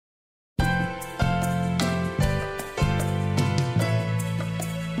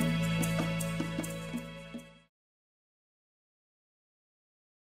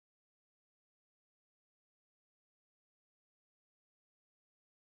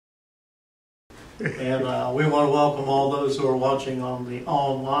And we want to welcome all those who are watching on the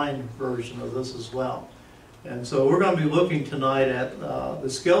online version of this as well. And so we're going to be looking tonight at the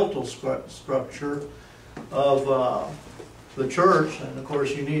skeletal structure of the church. And of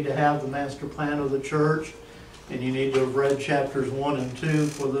course you need to have the master plan of the church, and you need to have read chapters 1 and 2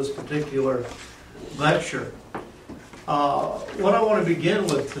 for this particular lecture. What I want to begin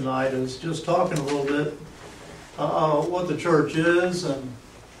with tonight is just talking a little bit what the church is and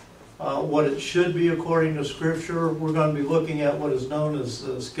what it should be according to Scripture. We're going to be looking at what is known as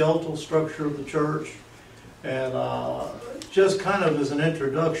the skeletal structure of the church. And just kind of as an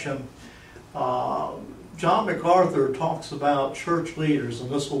introduction, John MacArthur talks about church leaders,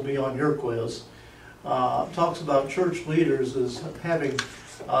 and this will be on your quiz, talks about church leaders as having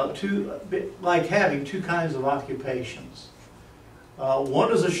having two kinds of occupations.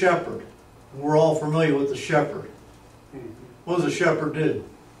 One is a shepherd. We're all familiar with the shepherd. What does a shepherd do?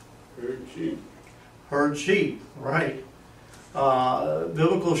 Herd sheep. Herd sheep, right.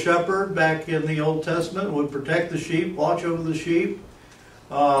 Biblical shepherd back in the Old Testament would protect the sheep, watch over the sheep.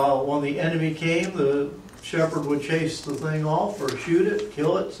 When the enemy came, the shepherd would chase the thing off or shoot it,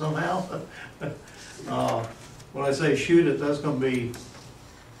 kill it somehow. When I say shoot it, that's going to be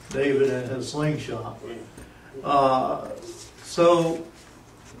David and his slingshot. So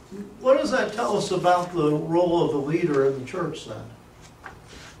what does that tell us about the role of the leader in the church then?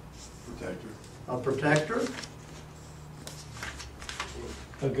 Protector. A protector?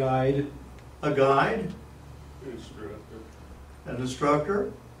 A guide. A guide? Instructor. An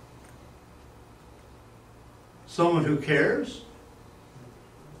instructor? Someone who cares?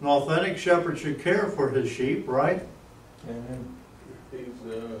 An authentic shepherd should care for his sheep, right? Amen.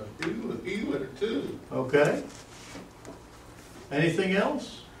 He's a healer too. Okay. Anything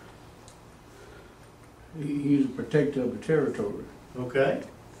else? He's a protector of the territory. Okay.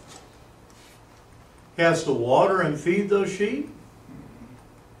 He has to water and feed those sheep.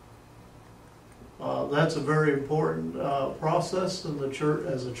 That's a very important process in the church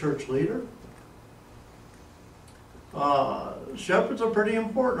as a church leader. Shepherds are pretty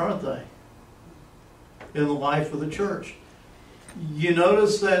important, aren't they? In the life of the church. You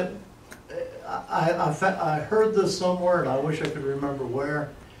notice that I heard this somewhere, and I wish I could remember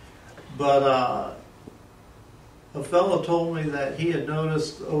where, but a fellow told me that he had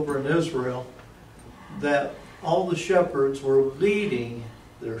noticed over in Israel that all the shepherds were leading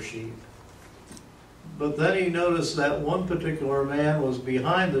their sheep. But then he noticed that one particular man was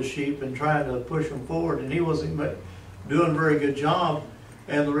behind the sheep and trying to push them forward, and he wasn't doing a very good job.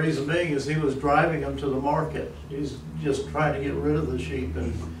 And the reason being is he was driving them to the market. He's just trying to get rid of the sheep.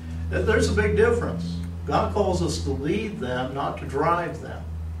 And there's a big difference. God calls us to lead them, not to drive them.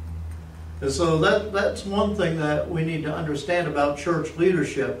 And so that's one thing that we need to understand about church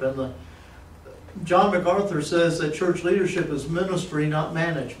leadership. And John MacArthur says that church leadership is ministry, not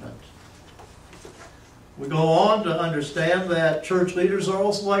management. We go on to understand that church leaders are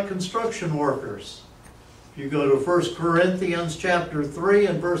also like construction workers. If you go to 1 Corinthians chapter 3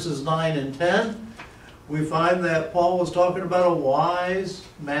 and verses 9 and 10, we find that Paul was talking about a wise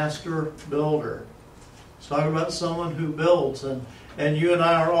master builder. He's talking about someone who builds. And you and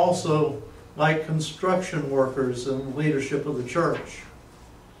I are also like construction workers in the leadership of the church.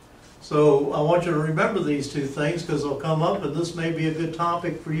 So I want you to remember these two things because they'll come up, and this may be a good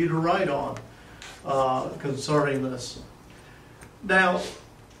topic for you to write on concerning this. Now,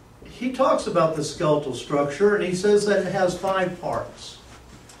 he talks about the skeletal structure, and he says that it has 5 parts.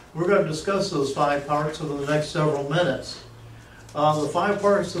 We're going to discuss those 5 parts over the next several minutes. The 5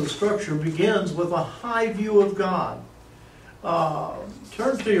 parts of the structure begins with a high view of God.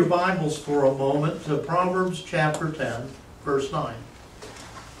 Turn to your Bibles for a moment to Proverbs chapter 10, verse 9.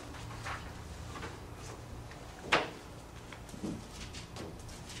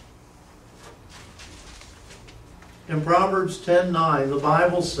 In Proverbs 10:9, the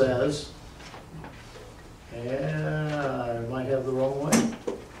Bible says, and I might have the wrong way.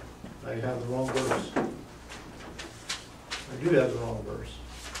 I have the wrong verse. I do have the wrong verse.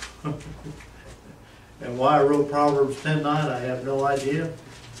 And why I wrote Proverbs 10:9, I have no idea.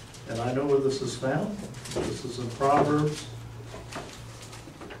 And I know where this is found. This is in Proverbs.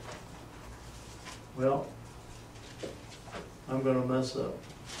 Well, I'm going to mess up.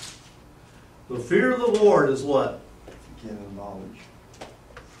 The fear of the Lord is what? Beginning of knowledge.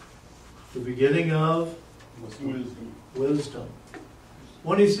 The beginning of wisdom.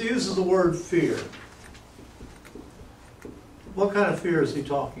 When he uses the word fear, what kind of fear is he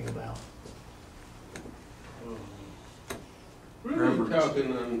talking about? Really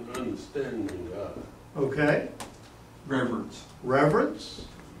talking on understanding God. Okay. Reverence. Reverence.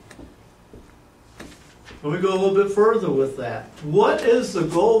 Let me go a little bit further with that. What is the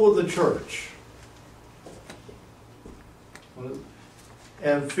goal of the church?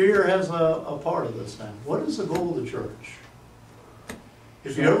 And fear has a part of this now. What is the goal of the church?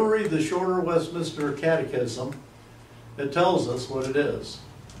 If you ever read the shorter Westminster Catechism, it tells us what it is.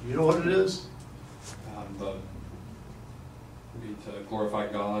 You know what it is? To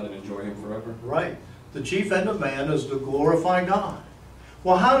glorify God and enjoy Him forever. Right. The chief end of man is to glorify God.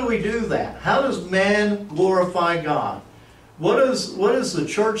 Well, how do we do that? How does man glorify God? What is the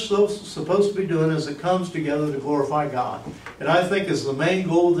church supposed to be doing as it comes together to glorify God? And I think is the main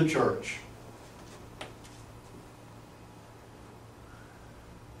goal of the church.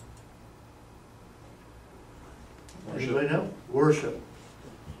 Worship. Anybody know? Worship.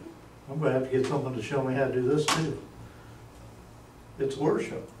 I'm going to have to get someone to show me how to do this too. It's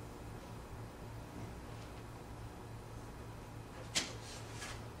worship.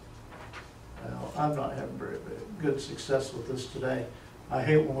 Well, I'm not having very good success with this today. I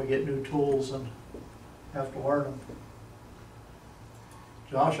hate when we get new tools and have to learn them.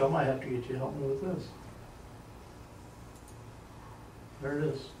 Josh, I might have to get you to help me with this. There it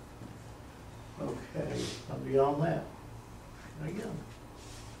is. Okay, I'm beyond that. Again.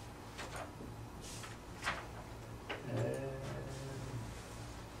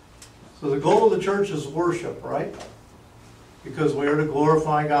 So the goal of the church is worship, right? Because we are to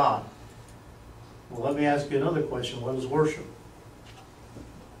glorify God. Well, let me ask you another question. What is worship?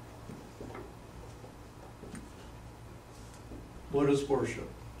 What is worship?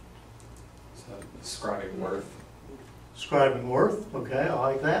 So, describing worth. Describing worth. Okay, I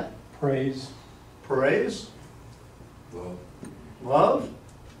like that. Praise. Praise. Love. Love.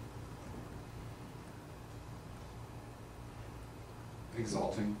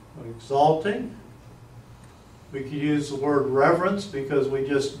 Exalting. Exalting. We could use the word reverence because we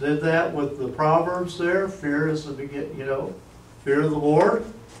just did that with the Proverbs there. Fear is the fear of the Lord.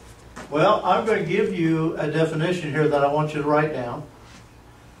 Well, I'm going to give you a definition here that I want you to write down.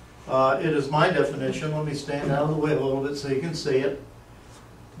 It is my definition. Let me stand out of the way a little bit so you can see it.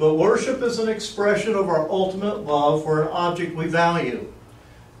 But worship is an expression of our ultimate love for an object we value.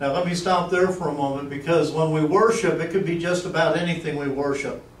 Now let me stop there for a moment, because when we worship, it could be just about anything we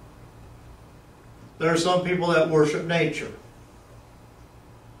worship. There are some people that worship nature.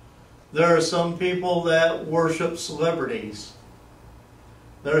 There are some people that worship celebrities.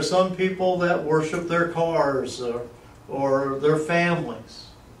 There are some people that worship their cars or their families.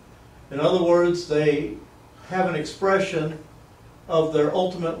 In other words, they have an expression of their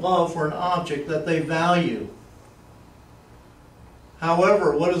ultimate love for an object that they value.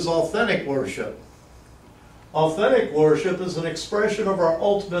 However, what is authentic worship? Authentic worship is an expression of our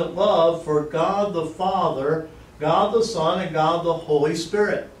ultimate love for God the Father, God the Son, and God the Holy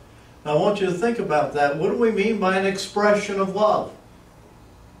Spirit. Now I want you to think about that. What do we mean by an expression of love?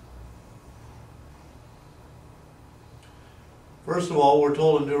 First of all, we're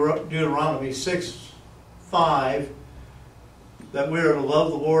told in Deuteronomy 6:5 that we are to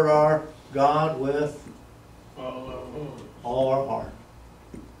love the Lord our God with all our heart.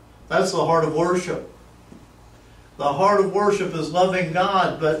 That's the heart of worship. The heart of worship is loving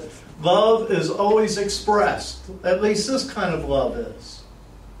God, but love is always expressed. At least this kind of love is.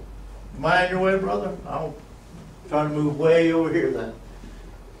 Am I on your way, brother? I'm trying to move way over here then.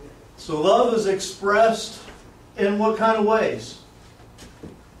 So love is expressed in what kind of ways?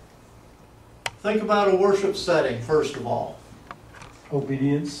 Think about a worship setting, first of all.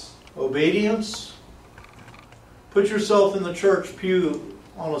 Obedience. Obedience. Put yourself in the church pew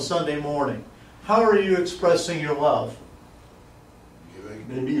on a Sunday morning. How are you expressing your love? Giving.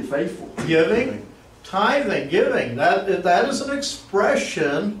 Then be faithful. Giving. Tithing. Giving. That is an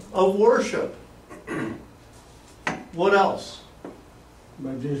expression of worship. What else?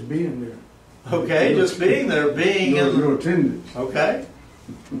 By just being there. Okay, just being there. Being in Your attendance. Okay.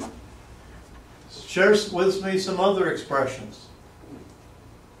 Share with me some other expressions.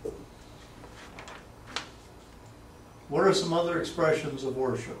 What are some other expressions of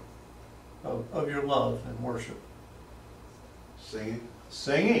worship? Of your love and worship? Singing.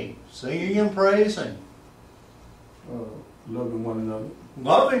 Singing. Singing and praising. Loving one another.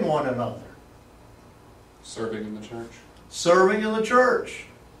 Loving one another. Serving in the church. Serving in the church.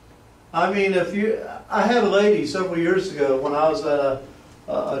 I mean, I had a lady several years ago when I was at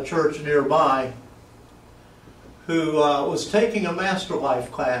a church nearby who was taking a Master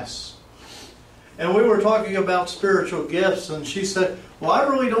Life class. And we were talking about spiritual gifts, and she said, well, I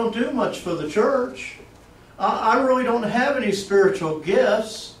really don't do much for the church. I really don't have any spiritual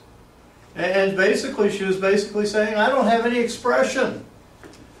gifts. And basically, she was basically saying, I don't have any expression.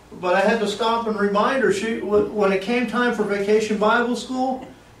 But I had to stop and remind her, when it came time for Vacation Bible School,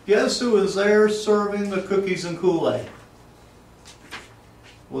 guess who was there serving the cookies and Kool-Aid?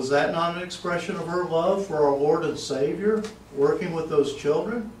 Was that not an expression of her love for our Lord and Savior, working with those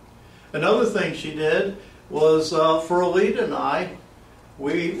children? Another thing she did was, for Alita and I,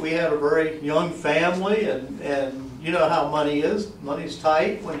 we had a very young family, and you know how money is. Money's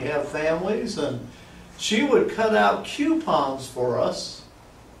tight when you have families, and she would cut out coupons for us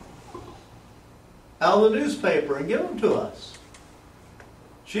out of the newspaper and give them to us.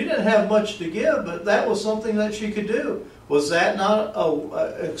 She didn't have much to give, but that was something that she could do. Was that not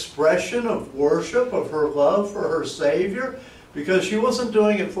an expression of worship, of her love for her Savior? Because she wasn't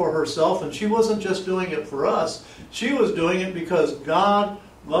doing it for herself, and she wasn't just doing it for us. She was doing it because God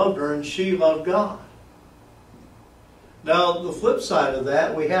loved her and she loved God. Now, the flip side of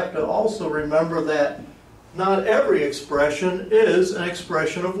that, we have to also remember that not every expression is an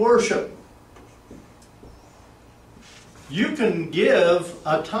expression of worship. You can give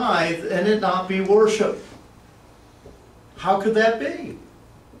a tithe and it not be worship. How could that be?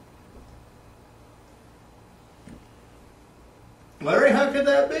 Larry, how could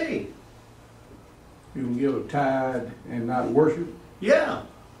that be? You can give a tithe and not worship? Yeah.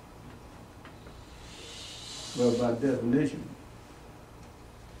 Well, by definition.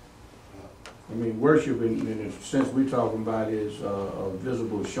 I mean, worship in the sense we're talking about is a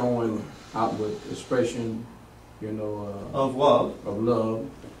visible showing, outward expression, you know, Of love. of love.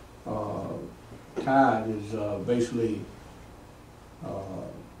 Tithe is basically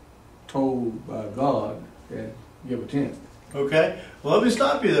told by God that give a tenth. Okay? Well, let me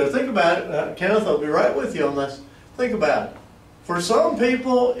stop you there. Think about it. Kenneth, I'll be right with you on this. Think about it. For some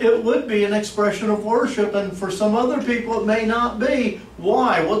people, it would be an expression of worship, and for some other people, it may not be.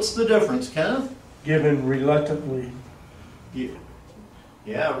 Why? What's the difference, Kenneth? Given reluctantly.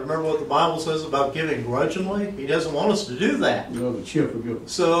 Yeah, remember what the Bible says about giving grudgingly? He doesn't want us to do that. You know, the cheerful giver.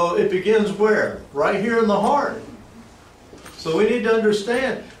 So it begins where? Right here in the heart. So we need to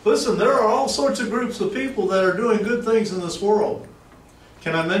understand, listen, there are all sorts of groups of people that are doing good things in this world.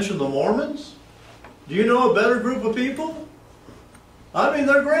 Can I mention the Mormons? Do you know a better group of people? I mean,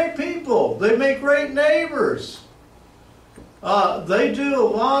 they're great people. They make great neighbors. They do a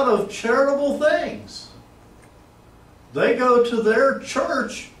lot of charitable things. They go to their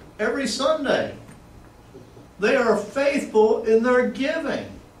church every Sunday. They are faithful in their giving.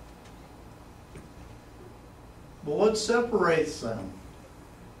 But what separates them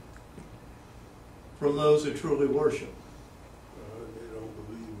from those who truly worship? They don't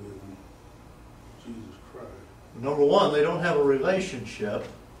believe in Jesus Christ. Number one, they don't have a relationship.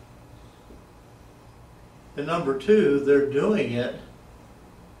 And number two, they're doing it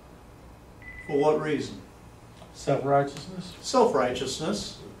for what reason? Self-righteousness.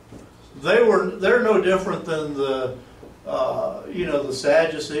 Self-righteousness. They're no different than the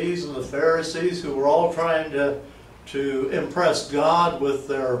Sadducees and the Pharisees, who were all trying to impress God with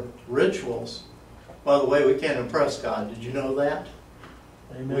their rituals. By the way, we can't impress God. Did you know that?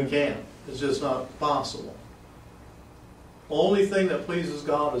 Amen. We can't. It's just not possible. The only thing that pleases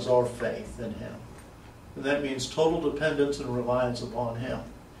God is our faith in Him. And that means total dependence and reliance upon Him.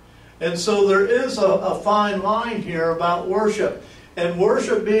 And so there is a fine line here about worship. And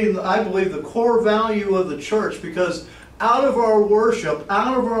worship being, I believe, the core value of the church, because out of our worship,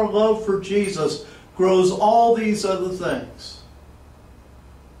 out of our love for Jesus, grows all these other things.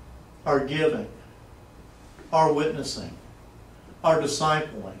 Our giving, our witnessing, our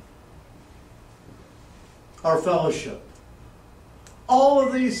discipling, our fellowship. All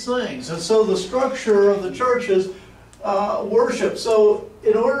of these things. And so the structure of the church is worship. So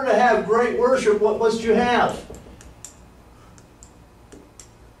in order to have great worship, what must you have?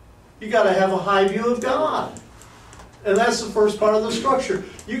 You got to have a high view of God. And that's the first part of the structure.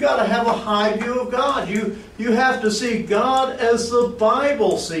 You got to have a high view of God. You have to see God as the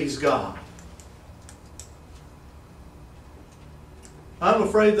Bible sees God. I'm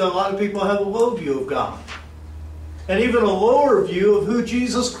afraid that a lot of people have a low view of God. And even a lower view of who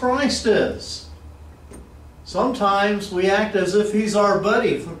Jesus Christ is. Sometimes we act as if He's our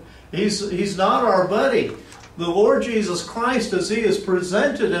buddy. He's not our buddy. The Lord Jesus Christ, as He is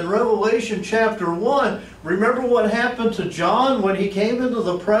presented in Revelation chapter 1, remember what happened to John when he came into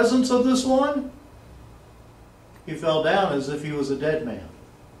the presence of this one? He fell down as if he was a dead man.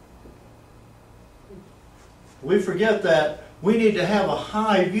 We forget that we need to have a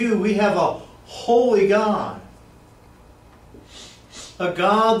high view. We have a holy God. A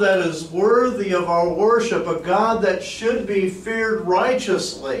God that is worthy of our worship. A God that should be feared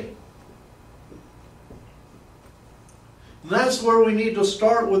righteously. And that's where we need to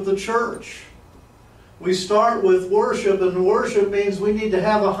start with the church. We start with worship, and worship means we need to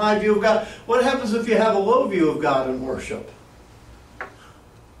have a high view of God. What happens if you have a low view of God in worship?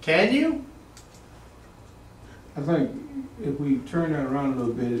 Can you? I think if we turn that around a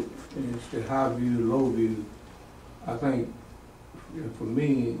little bit, and it's the high view, low view, I think for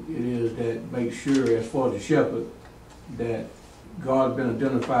me it is that make sure, as far as the shepherd, that God's been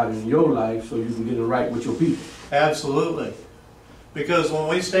identified in your life so you can get it right with your people. Absolutely. Because when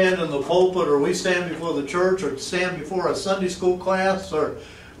we stand in the pulpit, or we stand before the church, or stand before a Sunday school class, or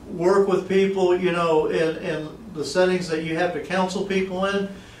work with people, you know, in the settings that you have to counsel people in,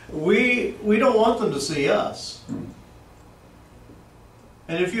 we don't want them to see us.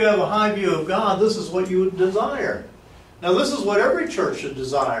 And if you have a high view of God, this is what you would desire. Now, this is what every church should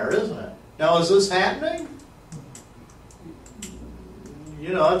desire, isn't it? Now, is this happening? You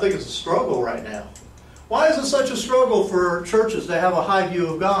know, I think it's a struggle right now. Why is it such a struggle for churches to have a high view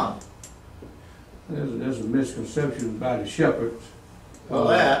of God? There's a misconception by the shepherds Well,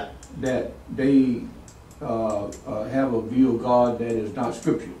 that they have a view of God that is not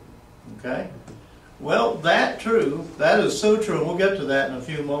scriptural. Okay. Well, that is so true, and we'll get to that in a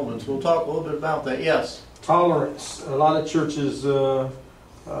few moments. We'll talk a little bit about that. Yes? Tolerance. A lot of churches want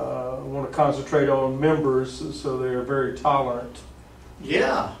to concentrate on members, so they're very tolerant.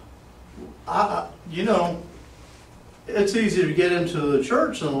 Yeah. You know, it's easy to get into the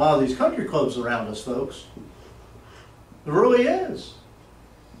church than a lot of these country clubs around us, folks. It really is.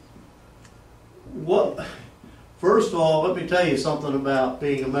 First of all, let me tell you something about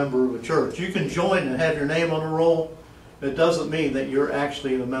being a member of a church. You can join and have your name on a roll. It doesn't mean that you're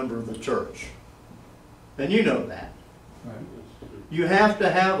actually a member of the church. And you know that. Right. You have to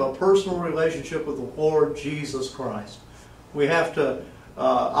have a personal relationship with the Lord Jesus Christ. We have to,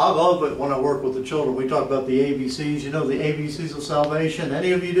 I love it when I work with the children. We talk about the ABCs. You know the ABCs of salvation?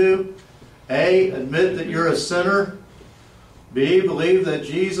 Any of you do? A, admit that you're a sinner. B, believe that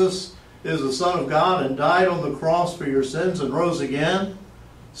Jesus is the Son of God and died on the cross for your sins and rose again.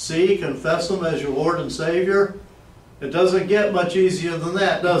 C, confess Him as your Lord and Savior. It doesn't get much easier than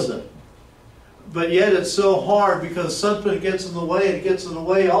that, does it? But yet it's so hard because something gets in the way, and it gets in the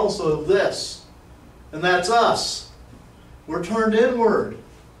way also of this. And that's us. We're turned inward.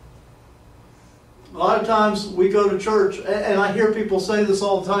 A lot of times we go to church, and I hear people say this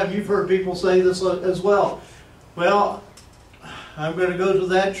all the time. You've heard people say this as well. Well, I'm going to go to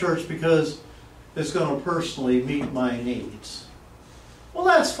that church because it's going to personally meet my needs. Well,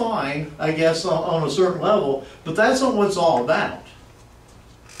 that's fine, I guess, on a certain level, but that's not what it's all about.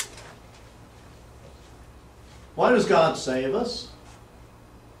 Why does God save us?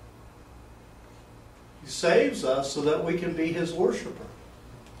 He saves us so that we can be His worshiper.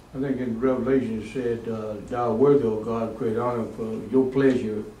 I think in Revelation it said, thou art worthy, O God, create honor for your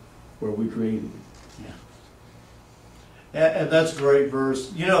pleasure where we created you. And that's a great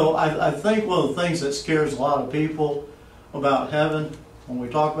verse. You know, I think one of the things that scares a lot of people about heaven, when we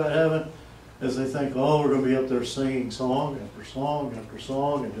talk about heaven, is they think, oh, we're going to be up there singing song after song after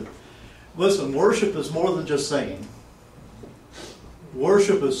song. Listen, worship is more than just singing.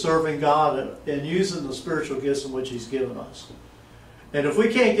 Worship is serving God and using the spiritual gifts in which He's given us. And if we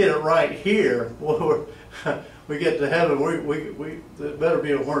can't get it right here, well, we get to heaven, there better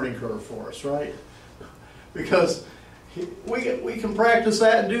be a learning curve for us, right? Because we can practice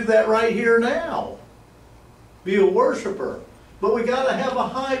that and do that right here now. Be a worshiper. But we got to have a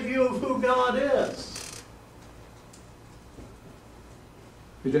high view of who God is.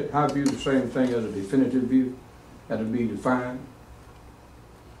 Is that high view the same thing as a definitive view? That to be defined?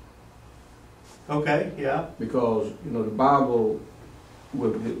 Okay, yeah. Because, you know, the Bible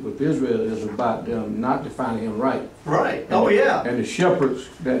with Israel is about them not defining Him right. Right. Oh, yeah. And the shepherds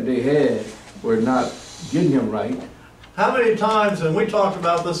that they had were not getting Him right. How many times, and we talked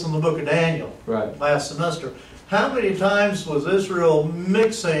about this in the book of Daniel last semester, how many times was Israel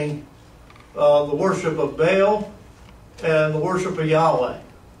mixing the worship of Baal and the worship of Yahweh?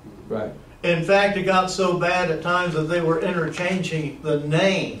 Right. In fact, it got so bad at times that they were interchanging the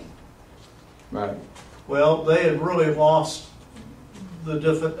name. Right. Well, they had really lost the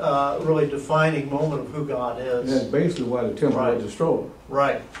really defining moment of who God is. And that's basically why the temple was destroyed.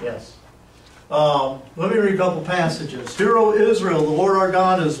 Right, yes. Let me read a couple passages. Hear, O Israel, the Lord our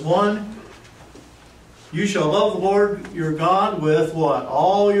God is one. You shall love the Lord your God with what?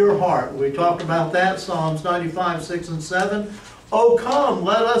 All your heart. We talked about that, Psalms 95, 6 and 7. Oh, come,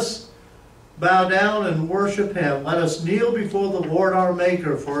 let us bow down and worship Him. Let us kneel before the Lord our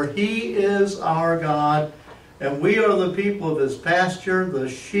Maker, for He is our God, and we are the people of His pasture, the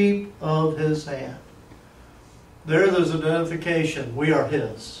sheep of His hand. There's identification. We are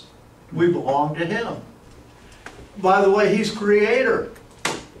His. We belong to Him. By the way, He's Creator.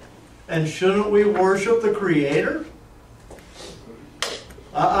 And shouldn't we worship the Creator?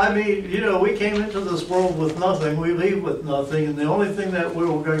 I mean, you know, we came into this world with nothing. We leave with nothing. And the only thing that we're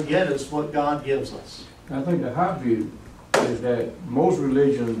going to get is what God gives us. I think the high view is that most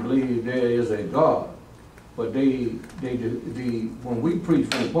religions believe there is a God, but when we preach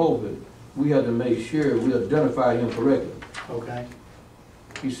from the pulpit, we have to make sure we identify Him correctly. Okay.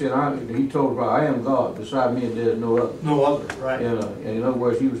 He said, he told them, I am God, beside me and there is no other. No other, right. And in other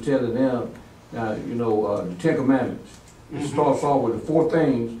words, he was telling them, the Ten Commandments. It starts off with the 4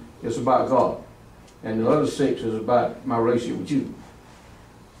 things, it's about God. And the other 6 is about my relationship with you.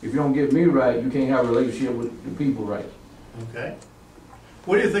 If you don't get me right, you can't have a relationship with the people right. Okay.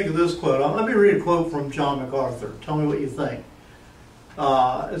 What do you think of this quote? Let me read a quote from John MacArthur. Tell me what you think.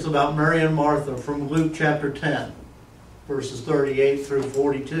 It's about Mary and Martha from Luke chapter 10, verses 38 through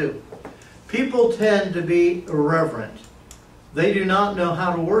 42. People tend to be irreverent. They do not know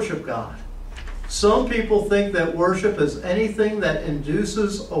how to worship God. Some people think that worship is anything that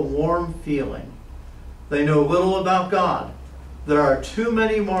induces a warm feeling. They know little about God. There are too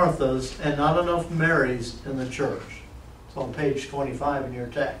many Marthas and not enough Marys in the church. It's on page 25 in your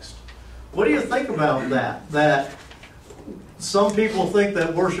text. What do you think about that? That some people think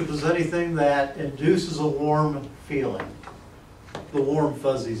that worship is anything that induces a warm feeling. The warm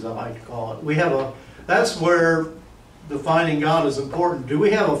fuzzies, I like to call it. That's where defining God is important. Do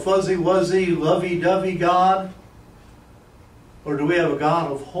we have a fuzzy-wuzzy, lovey-dovey God? Or do we have a God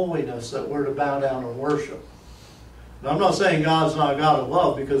of holiness that we're to bow down and worship? Now, I'm not saying God's not a God of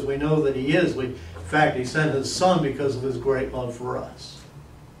love, because we know that He is. In fact, He sent His Son because of His great love for us.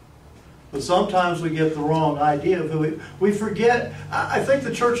 But sometimes we get the wrong idea of who we forget. I think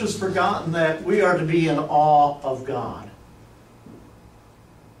the church has forgotten that we are to be in awe of God.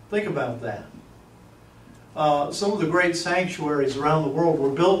 Think about that. Some of the great sanctuaries around the world were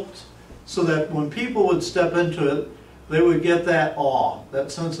built so that when people would step into it, they would get that awe,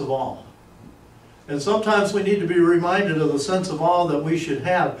 that sense of awe. And sometimes we need to be reminded of the sense of awe that we should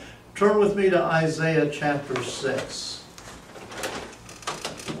have. Turn with me to Isaiah chapter 6.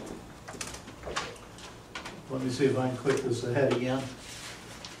 Let me see if I can click this ahead again.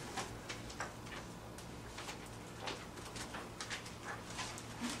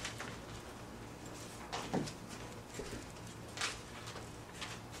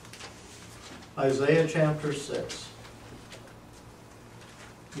 Isaiah chapter 6.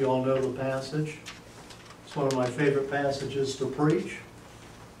 You all know the passage. It's one of my favorite passages to preach.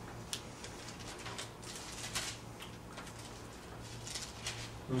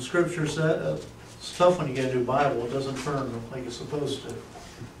 The scripture said, it's tough when you get a new Bible, it doesn't turn like it's supposed to.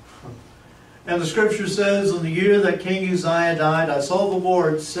 And the scripture says, in the year that King Uzziah died, I saw the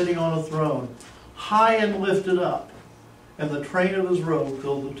Lord sitting on a throne, high and lifted up, and the train of His robe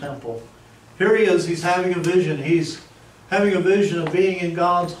filled the temple. Here He is, He's having a vision. He's having a vision of being in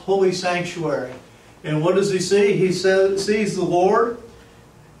God's holy sanctuary. And what does he see? He sees the Lord.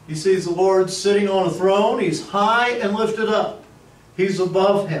 He sees the Lord sitting on a throne. He's high and lifted up. He's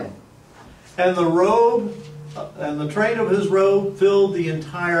above Him. And the robe, and the train of His robe filled the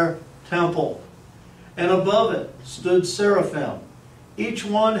entire temple. And above it stood seraphim. Each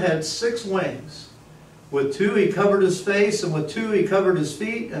one had 6 wings. With 2 he covered his face, and with 2 he covered his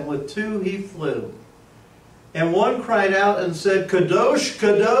feet, and with 2 he flew. And one cried out and said, Kadosh,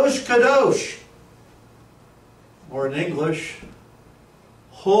 Kadosh, Kadosh. Or in English,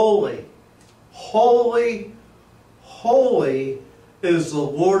 Holy, Holy, Holy is the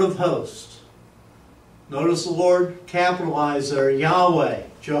Lord of hosts. Notice the Lord capitalized there, Yahweh,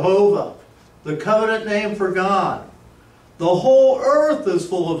 Jehovah, the covenant name for God. The whole earth is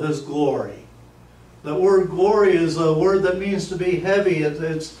full of His glory. That word glory is a word that means to be heavy.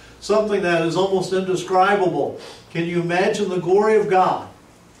 It's something that is almost indescribable. Can you imagine the glory of God?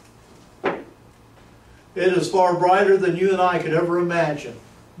 It is far brighter than you and I could ever imagine.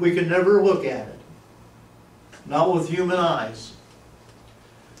 We can never look at it. Not with human eyes.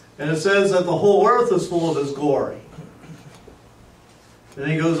 And it says that the whole earth is full of His glory.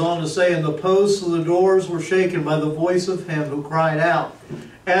 And he goes on to say, and the posts of the doors were shaken by the voice of Him who cried out.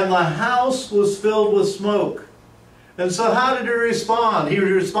 And the house was filled with smoke. And so how did He respond? He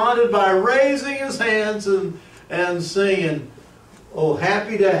responded by raising His hands and singing, oh,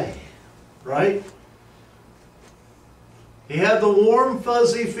 happy day. Right? He had the warm,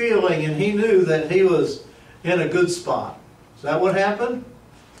 fuzzy feeling, and he knew that he was in a good spot. Is that what happened?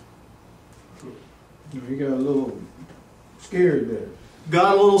 He got a little scared there.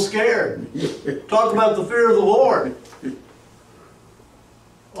 got a little scared. Talk about the fear of the Lord.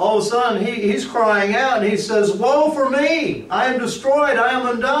 All of a sudden, he's crying out, and he says, "Woe for me! I am destroyed, I am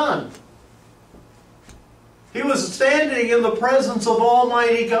undone." He was standing in the presence of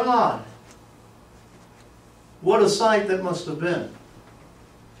Almighty God. What a sight that must have been.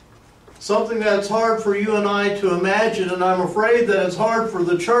 Something that's hard for you and I to imagine, and I'm afraid that it's hard for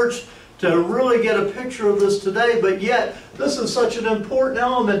the church to really get a picture of this today, but yet this is such an important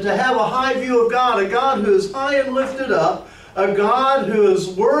element, to have a high view of God, a God who is high and lifted up, a God who is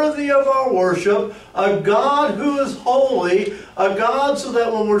worthy of our worship, a God who is holy, a God so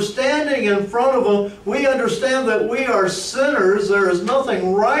that when we're standing in front of Him, we understand that we are sinners, there is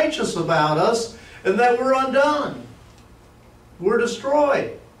nothing righteous about us, and that we're undone. We're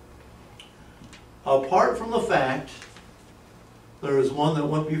destroyed. Apart from the fact, there is one that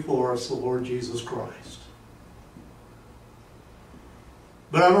went before us, the Lord Jesus Christ.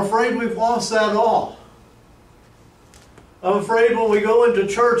 But I'm afraid we've lost that all. I'm afraid when we go into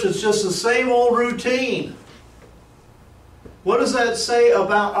church, it's just the same old routine. What does that say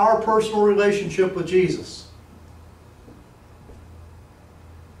about our personal relationship with Jesus?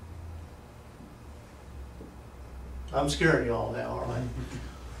 I'm scaring you all now, aren't I?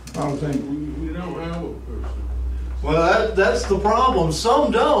 I don't think We don't have a person. Well, that's the problem.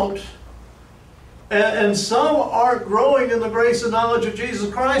 Some don't. And some aren't growing in the grace and knowledge of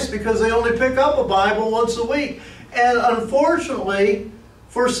Jesus Christ because they only pick up a Bible once a week. And unfortunately,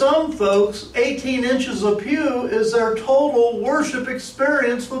 for some folks, 18 inches of pew is their total worship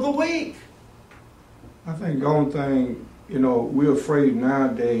experience for the week. I think the only thing, we're afraid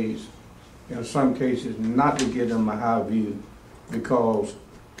nowadays, in some cases, not to give them a high view because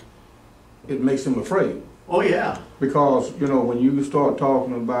it makes them afraid. Oh, yeah. Because, when you start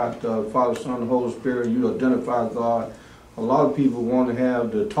talking about Father, Son, and Holy Spirit, you identify God, a lot of people want to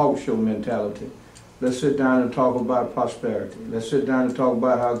have the talk show mentality. Let's sit down and talk about prosperity. Let's sit down and talk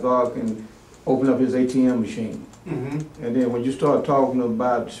about how God can open up His ATM machine. Mm-hmm. And then when you start talking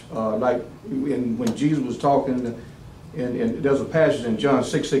about, when Jesus was talking, and there's a passage in John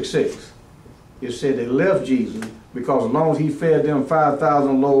 6:66. It said they left Jesus because as long as He fed them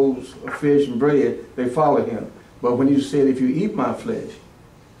 5,000 loaves of fish and bread, they followed Him. But when He said, "If you eat my flesh,"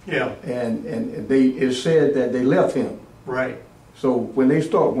 yeah, and it said that they left Him. Right. So when He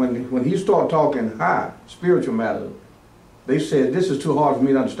started talking high spiritual matters, they said, "This is too hard for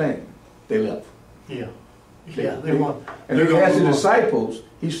me to understand." They left. Yeah. Yeah. They want. And He asked the disciples.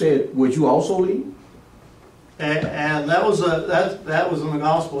 He said, "Would you also leave?" And that was in the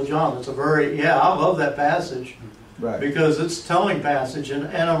Gospel of John. It's I love that passage, right? Because it's a telling passage, and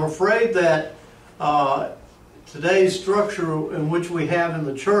I'm afraid that today's structure in which we have in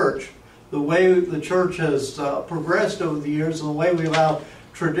the church, the way the church has progressed over the years, and the way we allow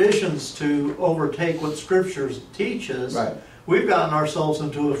traditions to overtake what Scripture teaches, right, we've gotten ourselves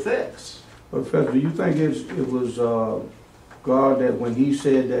into a fix. But Professor, do you think it was God that when He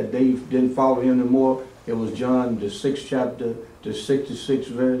said that they didn't follow Him anymore? It was John, the 6th chapter, the 66th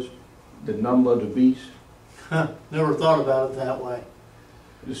verse, the number of the beast. Never thought about it that way.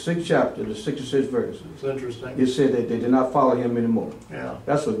 The 6th chapter, the 66th verse. It's interesting. It said that they did not follow Him anymore. Yeah.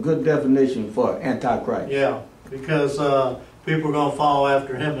 That's a good definition for Antichrist. Yeah, because people are going to follow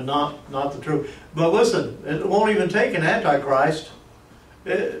after him and not the truth. But listen, it won't even take an Antichrist.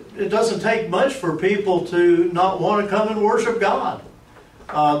 It doesn't take much for people to not want to come and worship God.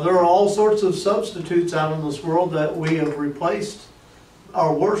 There are all sorts of substitutes out in this world that we have replaced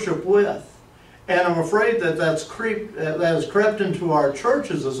our worship with. And I'm afraid that that has crept into our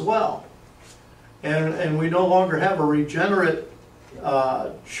churches as well. And we no longer have a regenerate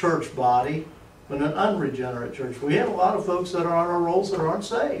church body, but an unregenerate church. We have a lot of folks that are on our rolls that aren't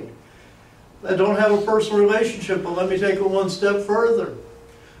saved, that don't have a personal relationship. But let me take it one step further.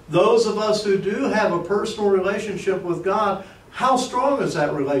 Those of us who do have a personal relationship with God, how strong is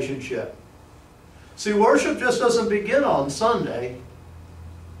that relationship? See, worship just doesn't begin on Sunday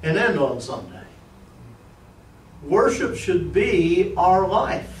and end on Sunday. Worship should be our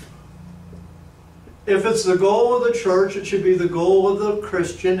life. If it's the goal of the church, it should be the goal of the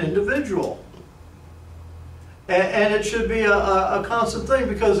Christian individual. And it should be a constant thing,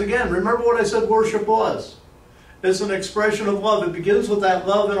 because again, remember what I said worship was. It's an expression of love. It begins with that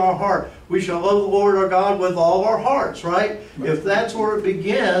love in our heart. We shall love the Lord our God with all our hearts, right? If that's where it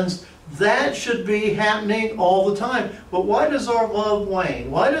begins, that should be happening all the time. But why does our love wane?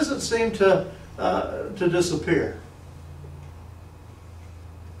 Why does it seem to disappear?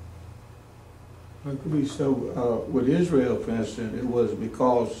 It could be so. With Israel, for instance, it was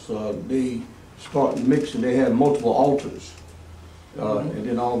because they started mixing. They had multiple altars. And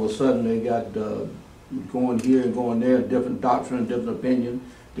then all of a sudden they got going here and going there, different doctrine, different opinion.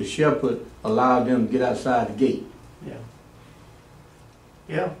 The shepherd allowed them to get outside the gate. Yeah.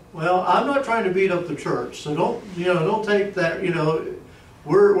 Yeah. Well, I'm not trying to beat up the church, so don't take that.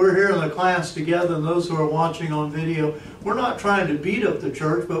 We're here in the class together, and those who are watching on video, we're not trying to beat up the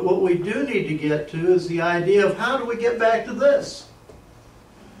church, but what we do need to get to is the idea of how do we get back to this?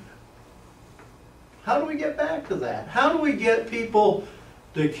 How do we get back to that? How do we get people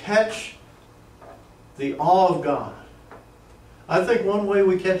to catch the awe of God? I think one way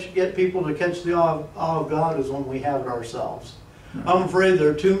we get people to catch the awe of God is when we have it ourselves. I'm afraid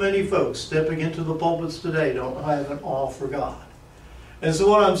there are too many folks stepping into the pulpits today don't have an awe for God. And so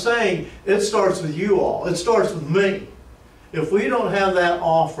what I'm saying, it starts with you all. It starts with me. If we don't have that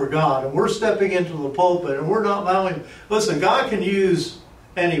awe for God, and we're stepping into the pulpit, and we're not allowing... Listen, God can use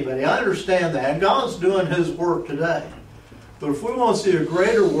anybody. I understand that. And God's doing His work today. But if we want to see a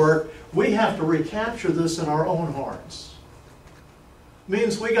greater work, we have to recapture this in our own hearts.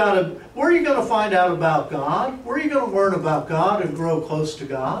 Means we got to... Where are you going to find out about God? Where are you going to learn about God and grow close to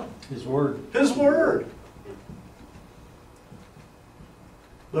God? His Word. His Word.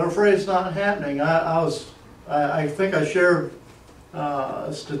 But I'm afraid it's not happening. I think I shared a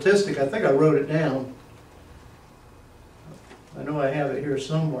statistic. I think I wrote it down. I know I have it here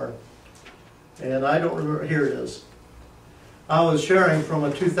somewhere. And I don't remember. Here it is. I was sharing from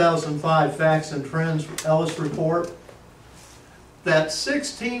a 2005 Facts and Trends Ellis report that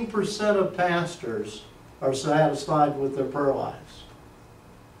 16% of pastors are satisfied with their prayer lives.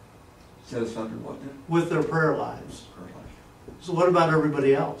 Satisfied with what then? With their prayer lives. So what about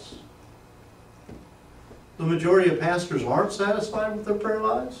everybody else? The majority of pastors aren't satisfied with their prayer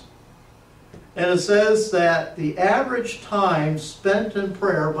lives. And it says that the average time spent in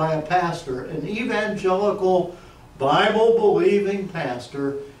prayer by a pastor, an evangelical, Bible-believing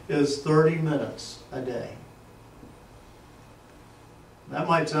pastor, is 30 minutes a day. That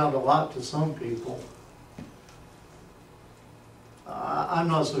might sound a lot to some people. I'm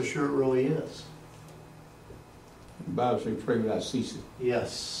not so sure it really is. The Bible says pray without ceasing.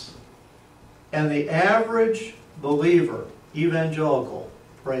 Yes. And the average believer, evangelical,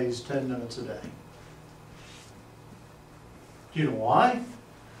 prays 10 minutes a day. Do you know why?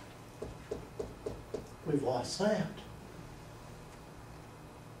 We've lost that.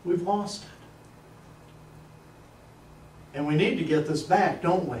 We've lost it. And we need to get this back,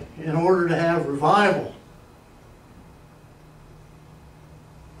 don't we? In order to have revival.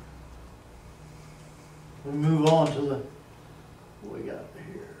 We move on to the, what we got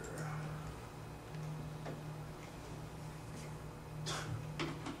here.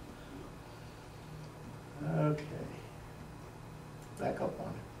 Okay. Back up on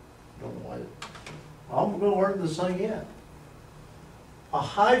it. Don't know why. I'm going to learn this thing yet. A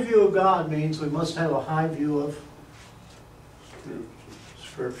high view of God means we must have a high view of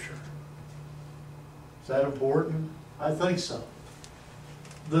Scripture. Is that important? I think so.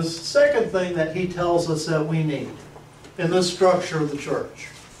 The second thing that he tells us that we need in this structure of the church,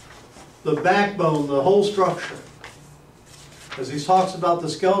 the backbone, the whole structure, as he talks about the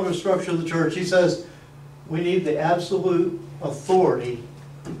skeletal structure of the church, he says we need the absolute authority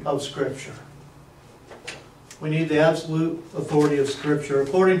of Scripture. We need the absolute authority of Scripture.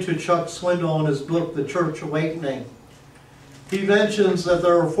 According to Chuck Swindoll in his book, The Church Awakening, he mentions that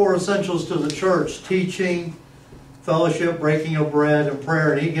there are 4 essentials to the church: teaching, fellowship, breaking of bread, and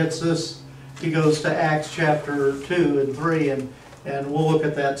prayer. And he gets this, he goes to Acts chapter 2 and 3, and we'll look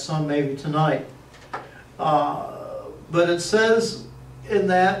at that some maybe tonight. But it says in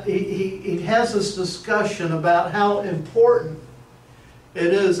that, he has this discussion about how important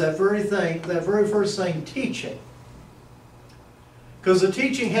it is, that very first thing, teaching. Because the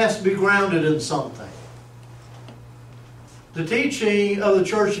teaching has to be grounded in something. The teaching of the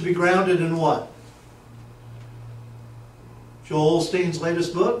church should be grounded in what? Joel Osteen's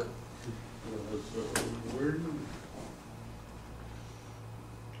latest book?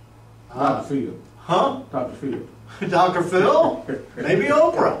 Dr. Phil. Huh? Dr. Phil. Dr. Phil? Maybe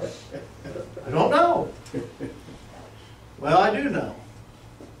Oprah. I don't know. Well, I do know.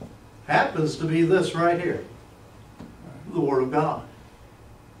 Happens to be this right here. The Word of God.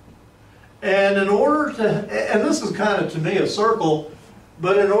 And in order to, and this is kind of to me a circle,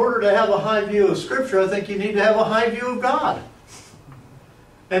 but in order to have a high view of Scripture, I think you need to have a high view of God.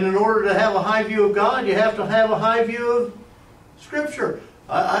 And in order to have a high view of God, you have to have a high view of Scripture.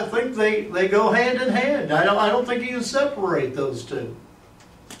 I think they go hand in hand. I don't think you can separate those two.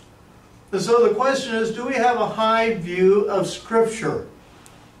 And so the question is, do we have a high view of Scripture?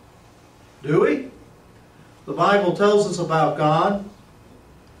 Do we? The Bible tells us about God.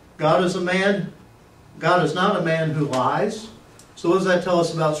 God is not a man who lies. So what does that tell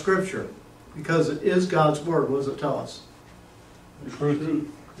us about Scripture? Because it is God's Word. What does it tell us?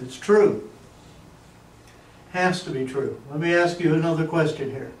 Truth. It's true. Has to be true. Let me ask you another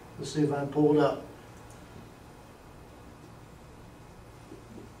question here. Let's see if I can pull it up.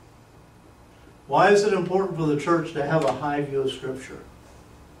 Why is it important for the church to have a high view of Scripture?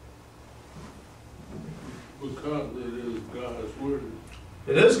 Because it is God's word.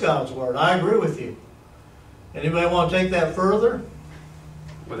 It is God's Word. I agree with you. Anybody want to take that further?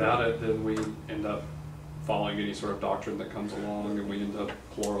 Without it, then we end up following any sort of doctrine that comes along, and we end up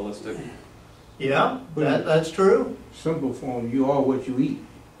pluralistic. Yeah, that's true. Simple form, you are what you eat.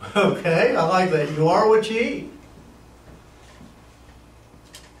 Okay, I like that. You are what you eat.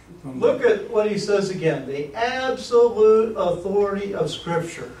 Look at what he says again. The absolute authority of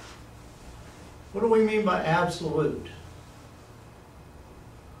Scripture. What do we mean by absolute?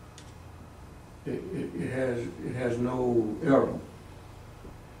 It has no error.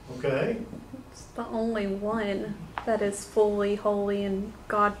 Okay. It's the only one that is fully holy and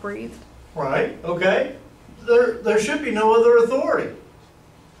God-breathed. Right, okay. There should be no other authority.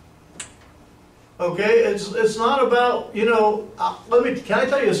 Okay, it's not about, can I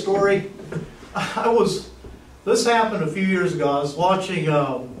tell you a story? This happened a few years ago. I was watching,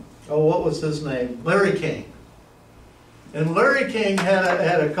 what was his name? Larry King. And Larry King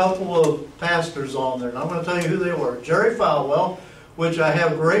had a couple of pastors on there, and I'm going to tell you who they were. Jerry Falwell, which I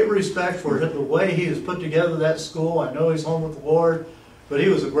have great respect for the way he has put together that school. I know he's home with the Lord, but he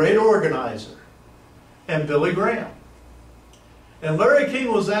was a great organizer. And Billy Graham. And Larry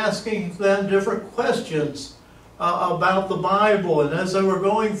King was asking them different questions about the Bible, and as they were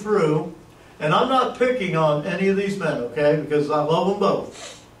going through, and I'm not picking on any of these men, okay, because I love them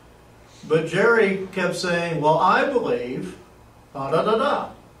both. But Jerry kept saying, well, I believe, da-da-da-da.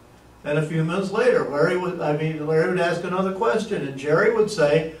 And a few minutes later, Larry would ask another question, and Jerry would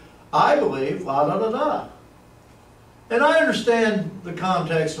say, I believe, da-da-da-da. And I understand the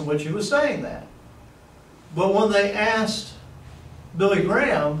context in which he was saying that. But when they asked Billy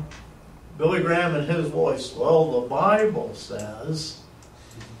Graham in his voice, well, the Bible says...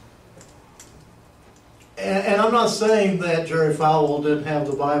 And I'm not saying that Jerry Falwell didn't have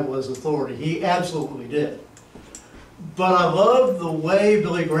the Bible as authority. He absolutely did. But I love the way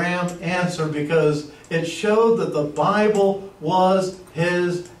Billy Graham answered, because it showed that the Bible was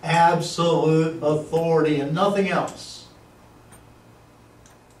his absolute authority and nothing else.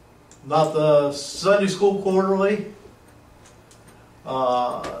 Not the Sunday School Quarterly.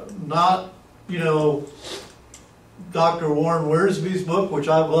 Not, Dr. Warren Wiersbe's book, which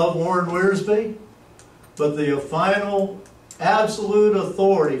I love Warren Wiersbe. But the final absolute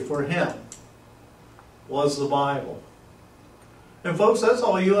authority for him was the Bible. And folks, that's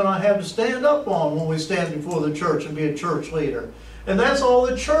all you and I have to stand up on when we stand before the church and be a church leader. And that's all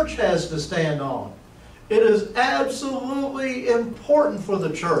the church has to stand on. It is absolutely important for the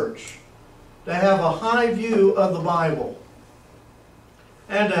church to have a high view of the Bible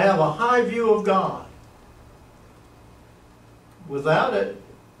and to have a high view of God. Without it,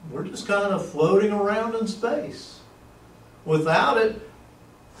 we're just kind of floating around in space. Without it,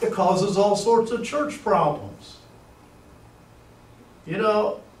 it causes all sorts of church problems. We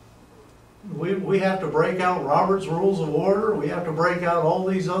have to break out Robert's Rules of Order. We have to break out all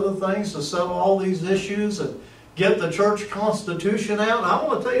these other things to settle all these issues and get the church constitution out. And I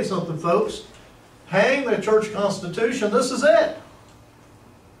want to tell you something, folks. Hang the church constitution. This is it.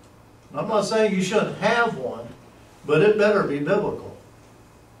 I'm not saying you shouldn't have one, but it better be biblical.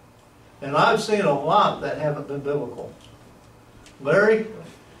 And I've seen a lot that haven't been biblical. Larry,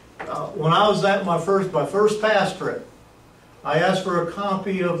 when I was at my first pastorate, I asked for a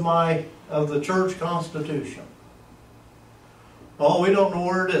copy of the church constitution. Oh, we don't know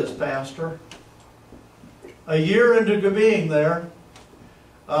where it is, Pastor. A year into being there,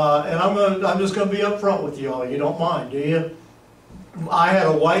 and I'm just going to be up front with you all. You don't mind, do you? I had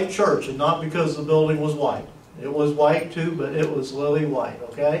a white church, and not because the building was white. It was white too, but it was lily white,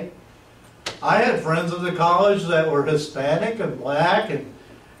 okay? I had friends at the college that were Hispanic and black, and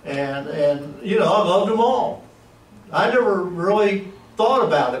I loved them all. I never really thought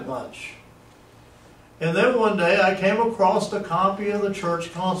about it much. And then one day I came across a copy of the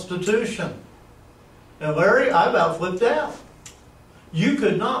church constitution. And Larry, I about flipped out. You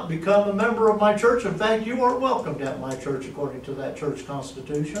could not become a member of my church. In fact, you weren't welcomed at my church according to that church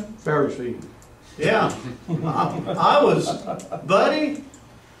constitution. Pharisee. Yeah. I was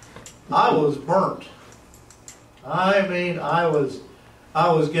burnt. I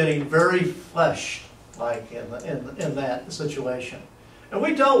was getting very fleshed spike in that situation. And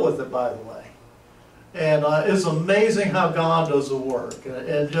we dealt with it, by the way. And it's amazing how God does the work,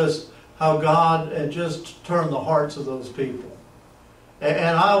 and just how God and just turned the hearts of those people.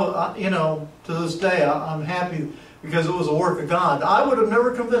 And I, you know, to this day, I'm happy because it was a work of God. I would have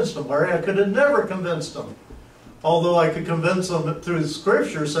never convinced them, Larry. I could have never convinced them. Although I could convince them through the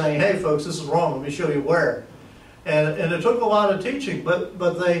Scripture, saying, "Hey, folks, this is wrong. Let me show you where." And it took a lot of teaching, but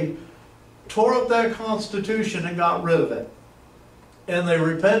they tore up that Constitution and got rid of it. And they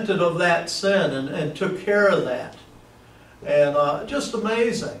repented of that sin and took care of that. And just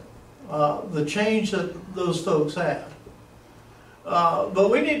amazing, the change that those folks had. But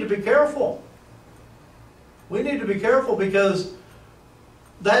we need to be careful. We need to be careful because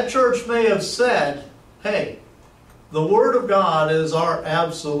that church may have said, "Hey, the Word of God is our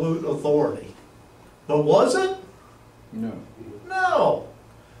absolute authority." But was it? No. No.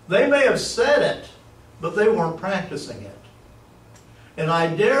 They may have said it, but they weren't practicing it. And I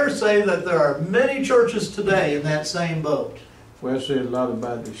dare say that there are many churches today in that same boat. Well, it says a lot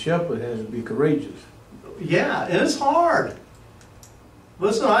about the shepherd has to be courageous. Yeah, and it's hard.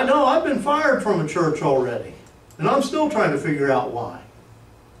 Listen, I know I've been fired from a church already, and I'm still trying to figure out why.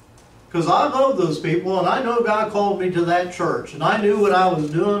 Because I love those people, and I know God called me to that church, and I knew what I was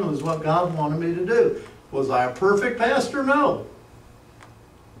doing was what God wanted me to do. Was I a perfect pastor? No.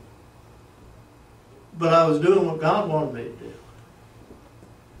 But I was doing what God wanted me to do.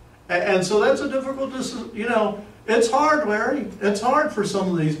 And so that's a difficult decision. You know, it's hard, Larry. It's hard for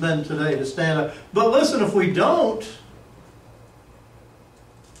some of these men today to stand up. But listen, if we don't,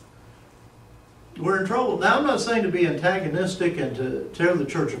 we're in trouble. Now, I'm not saying to be antagonistic and to tear the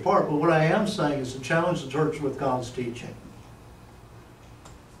church apart, but what I am saying is to challenge the church with God's teaching.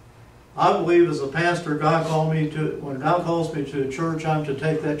 I believe as a pastor, when God calls me to a church, I'm to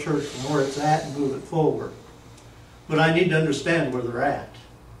take that church from where it's at and move it forward. But I need to understand where they're at.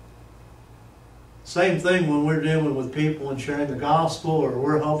 Same thing when we're dealing with people and sharing the gospel, or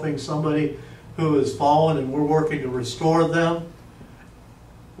we're helping somebody who has fallen and we're working to restore them.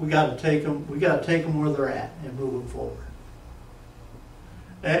 We got to take them where they're at and move them forward.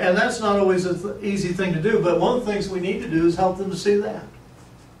 And that's not always an easy thing to do, but one of the things we need to do is help them to see that.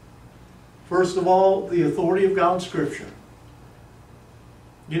 First of all, the authority of God's Scripture.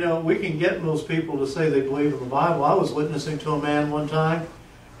 You know, we can get most people to say they believe in the Bible. I was witnessing to a man one time,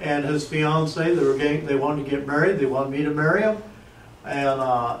 and his fiancée, they wanted to get married. They wanted me to marry him, and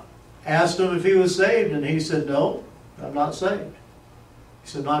asked him if he was saved, and he said, "No, I'm not saved." He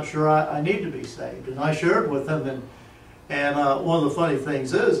said, "Not sure I need to be saved." And I shared with him, and one of the funny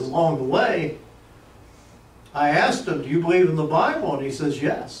things is, along the way, I asked him, "Do you believe in the Bible?" And he says,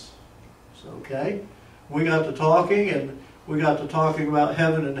 "Yes." So, okay. We got to talking, and we got to talking about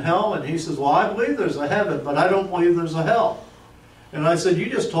heaven and hell, and he says, "Well, I believe there's a heaven, but I don't believe there's a hell." And I said, "You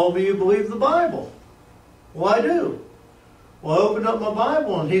just told me you believe the Bible." "Well, I do." Well, I opened up my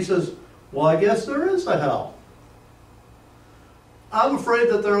Bible, and he says, "Well, I guess there is a hell." I'm afraid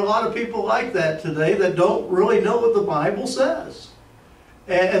that there are a lot of people like that today that don't really know what the Bible says.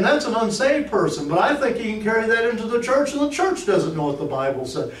 And that's an unsaved person, but I think you can carry that into the church, and the church doesn't know what the Bible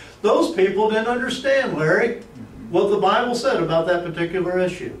said. Those people didn't understand, Larry, what the Bible said about that particular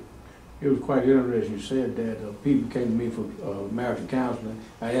issue. It was quite interesting. You said that people came to me for marital counseling.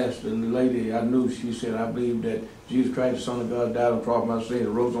 I asked the lady I knew, she said, "I believe that Jesus Christ, the Son of God, died on the cross for my sins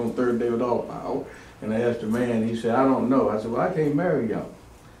and rose on the third day with all power." And I asked the man, he said, "I don't know." I said, "Well, I can't marry y'all.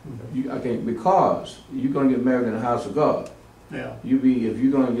 I can't, because you're going to get married in the house of God. Yeah. If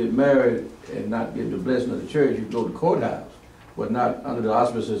you're going to get married and not get the blessing of the church, you go to the courthouse, but not under the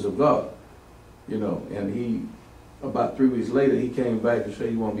auspices of God." You know, and he, about 3 weeks later, he came back and said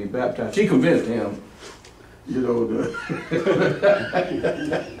he wanted to be baptized. She convinced him, you know.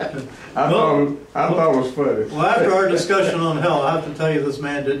 I thought it was funny. Well, after our discussion on hell, I have to tell you this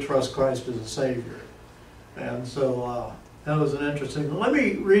man did trust Christ as a Savior. And so that was an interesting. Let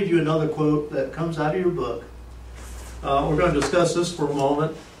me read you another quote that comes out of your book. We're going to discuss this for a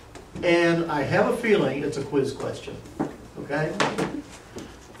moment. And I have a feeling it's a quiz question. Okay?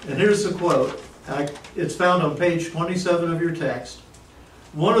 And here's the quote. It's found on page 27 of your text.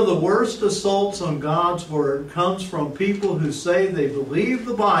 "One of the worst assaults on God's Word comes from people who say they believe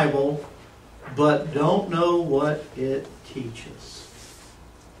the Bible but don't know what it teaches."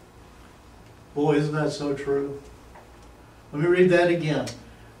 Boy, isn't that so true? Let me read that again.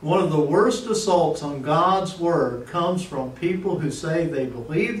 "One of the worst assaults on God's Word comes from people who say they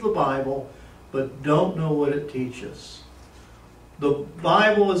believe the Bible but don't know what it teaches." The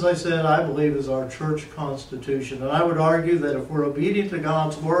Bible, as I said, I believe is our church constitution. And I would argue that if we're obedient to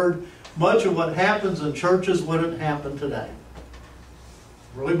God's Word, much of what happens in churches wouldn't happen today.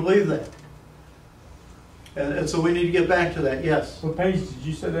 Really believe that. And so we need to get back to that, yes. What page did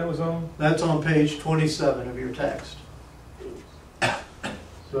you say that was on? That's on page 27 of your text.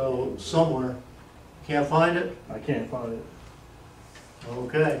 So somewhere. Can't find it? I can't find it.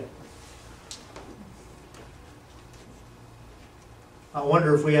 Okay. I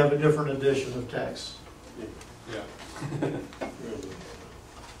wonder if we have a different edition of text. Yeah,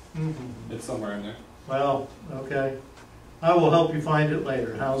 it's somewhere in there. Well, okay. I will help you find it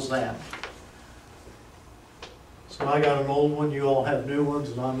later. How's that? So I got an old one, you all have new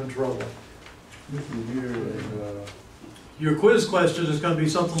ones, and I'm in trouble. This one here is, Your quiz question is going to be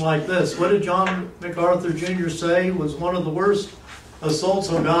something like this. What did John MacArthur Jr. say was one of the worst assaults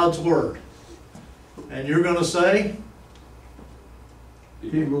on God's Word? And you're going to say?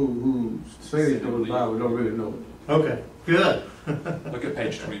 people who say they know the Bible don't really know it. Okay, good. Look at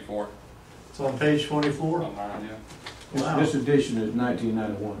page 24 It's on page 24. on mine, yeah. Wow. This edition is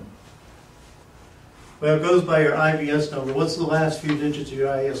 1991. Well, it goes by your IBS number. What's the last few digits of your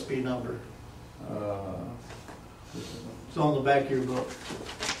ISB number? It's on the back of your book.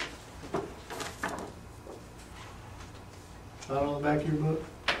 Not on the back of your book?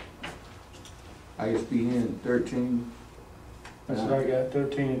 ISBN 13. That's what I got,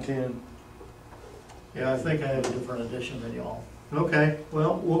 13 and 10. Yeah, I think I have a different edition than y'all. Okay,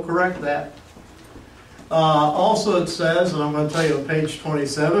 well, we'll correct that. Also it says, and I'm going to tell you on page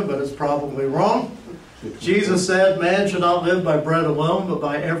 27, but it's probably wrong. Jesus said, man should not live by bread alone, but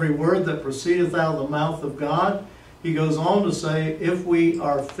by every word that proceedeth out of the mouth of God. He goes on to say, if we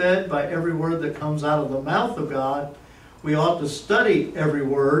are fed by every word that comes out of the mouth of God, we ought to study every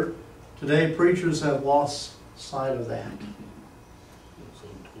word. Today, preachers have lost sight of that.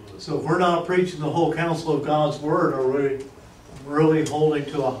 So if we're not preaching the whole counsel of God's Word, are we really holding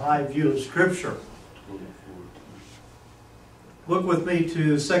to a high view of Scripture? Look with me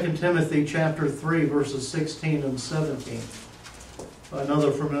to 2 Timothy chapter 3, verses 16 and 17.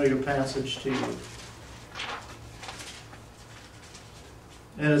 Another familiar passage to you.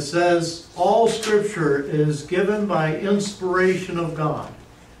 And it says, all Scripture is given by inspiration of God,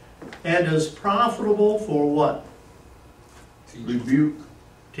 and is profitable for what? Rebuke.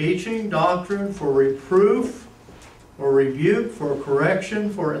 Teaching, doctrine, for reproof, or rebuke, for correction,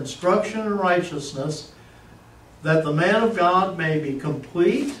 for instruction in righteousness, that the man of God may be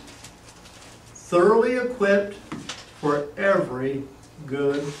complete, thoroughly equipped for every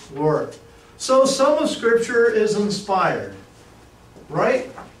good work. So some of Scripture is inspired, right?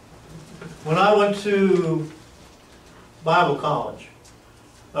 When I went to Bible college,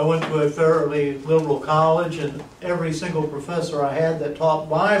 I went to a fairly liberal college, and every single professor I had that taught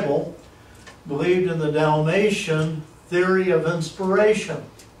Bible believed in the Dalmatian theory of inspiration.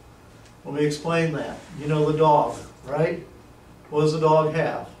 Let me explain that. You know the dog, right? What does the dog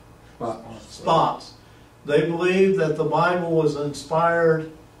have? Spots. They believed that the Bible was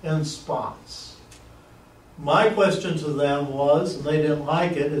inspired in spots. My question to them was, and they didn't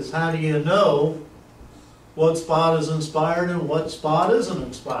like it, is how do you know what spot is inspired and what spot isn't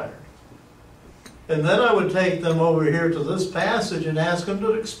inspired? And then I would take them over here to this passage and ask them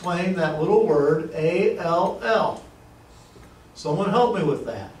to explain that little word, A-L-L. Someone help me with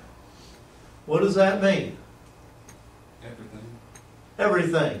that. What does that mean? Everything.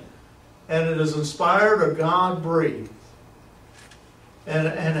 Everything. And it is inspired or God-breathed.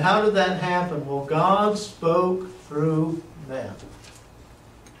 And how did that happen? Well, God spoke through men.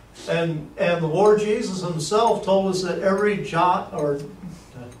 And the Lord Jesus himself told us that every jot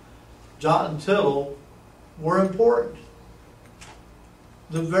and tittle were important.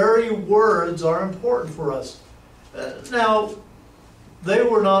 The very words are important for us. Now, they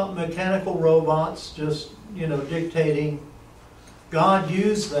were not mechanical robots just, dictating. God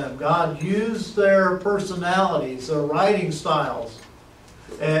used them. God used their personalities, their writing styles,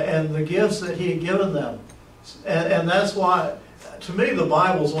 and the gifts that He had given them. And that's why, to me, the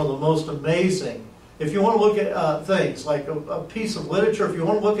Bible is one of the most amazing. If you want to look at things like a piece of literature, if you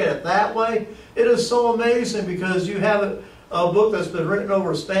want to look at it that way, it is so amazing because you have a book that's been written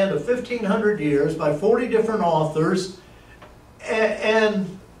over a span of 1,500 years by 40 different authors.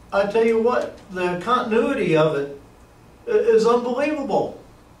 And I tell you what, the continuity of it is unbelievable.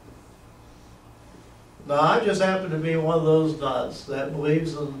 Now, I just happen to be one of those nuts that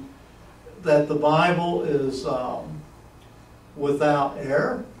believes that the Bible is without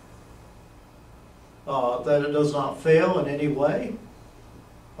error, that it does not fail in any way.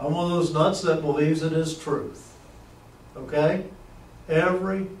 I'm one of those nuts that believes it is truth. Okay?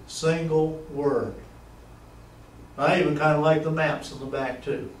 Every single word. I even kind of like the maps in the back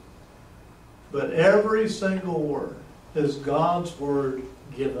too. But every single word is God's word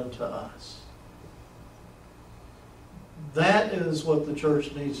given to us. That is what the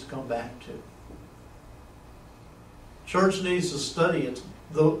church needs to come back to. Church needs to study it,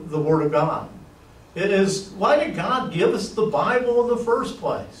 the Word of God. It is, why did God give us the Bible in the first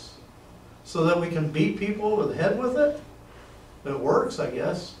place? So that we can beat people over the head with it? It works, I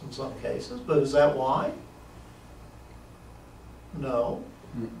guess, in some cases, but is that why? No.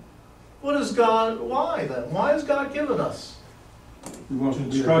 What is God, why then? Why has God given us? He wants To to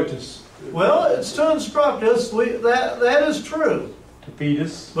be instruct us, Well, it's to instruct us, that is true, to feed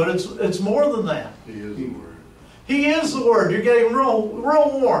us. but it's more than that. He is the word. He is the Word. You're getting real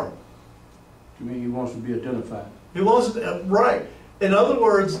warm. to me, he wants to be identified. He wasn't, right. In other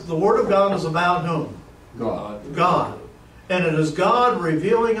words, the Word of God is about whom? God. God. And it is God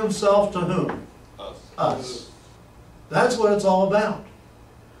revealing Himself to whom? Us. Us. That's what it's all about.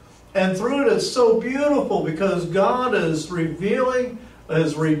 And through it, it's so beautiful because God is revealing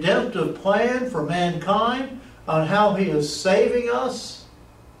His redemptive plan for mankind on how He is saving us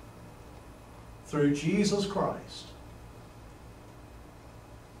through Jesus Christ.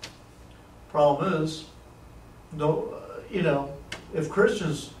 Problem is, no, if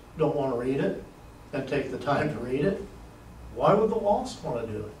Christians don't want to read it and take the time to read it, why would the lost want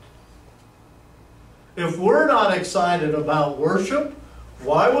to do it? If we're not excited about worship,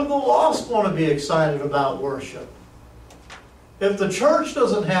 why would the lost want to be excited about worship? If the church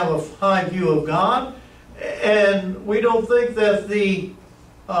doesn't have a high view of God, and we don't think that the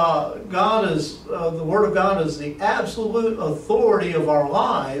Word of God is the absolute authority of our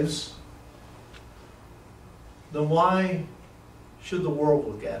lives, then why should the world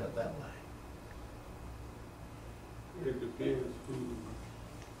look at it that way? It depends who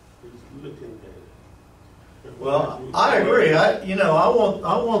is looking at it. Well, I agree. I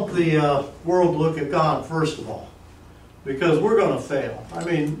want the world to look at God first of all, because we're going to fail. I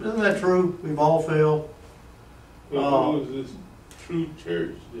mean, isn't that true? We've all failed. Well, who is this true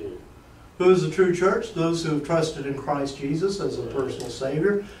church then? Who is the true church? Those who have trusted in Christ Jesus as a personal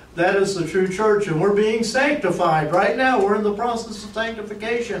Savior. That is the true church, and we're being sanctified right now. We're in the process of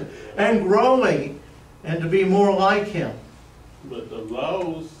sanctification and growing, and to be more like Him. But the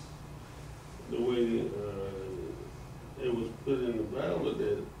laws, the way it was put in the Bible,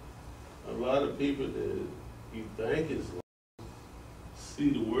 that a lot of people that you think is laws see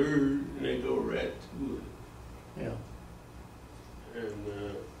the word and they go right to it. Yeah.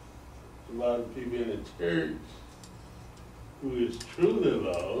 And a lot of people in the church who is truly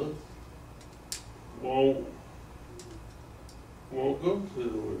lost won't go to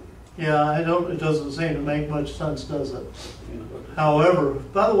the word. Yeah, it doesn't seem to make much sense, does it? However,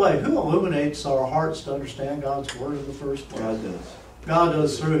 by the way, who illuminates our hearts to understand God's Word in the first place? God does. God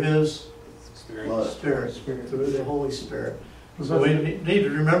does through His Spirit. Spirit, through the Holy Spirit. So we need to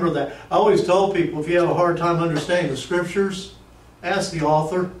remember that. I always tell people, if you have a hard time understanding the Scriptures, ask the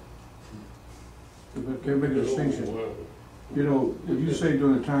author. But can we make a distinction? Oh, wow. You know, if you say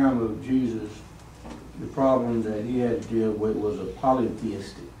during the time of Jesus, the problem that He had to deal with was a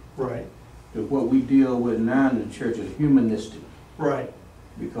polytheistic. Right. That what we deal with now in the church is humanistic. Right.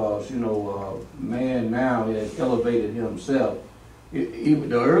 Because, man now has elevated himself. Even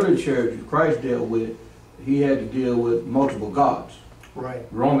the early church Christ dealt with, He had to deal with multiple gods. Right.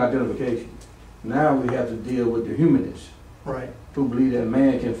 Wrong identification. Now we have to deal with the humanists Right. who believe that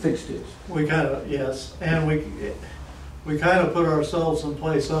man can fix this. We kind of, yes, and we kind of put ourselves in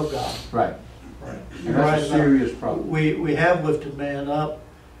place of God. Right. Right. And that's a serious problem. We have lifted man up,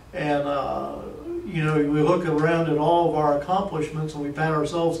 and we look around at all of our accomplishments and we pat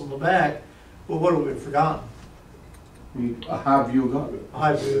ourselves on the back. Well, what have we forgotten? A high view of God. A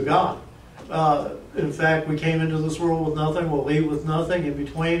high view of God. In fact, we came into this world with nothing. We'll leave with nothing. In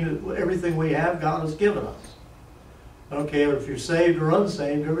between, everything we have, God has given us. Okay, if you're saved or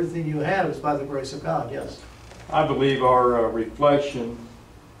unsaved, everything you have is by the grace of God. Yes. I believe our reflection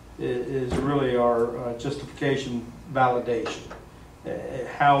is really our justification validation.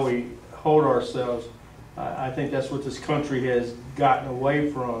 How we hold ourselves. I think that's what this country has gotten away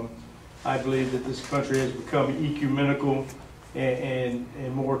from. I believe that this country has become ecumenical and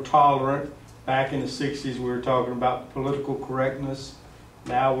more tolerant. Back in the 60s, we were talking about political correctness.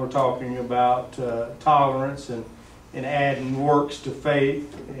 Now we're talking about tolerance and adding works to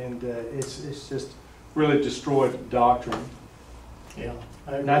faith, and it's just really destroyed the doctrine. Yeah.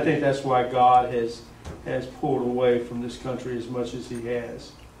 And I think that's why God has pulled away from this country as much as He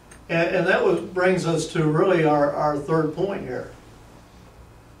has. And that brings us to really our third point here.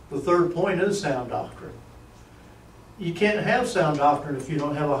 The third point is sound doctrine. you can't have sound doctrine if you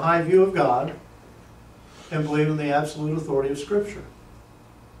don't have a high view of God and believe in the absolute authority of Scripture.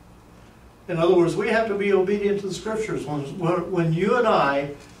 In other words, we have to be obedient to the Scriptures. When you and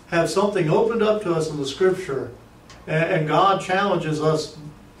I have something opened up to us in the Scripture, and God challenges us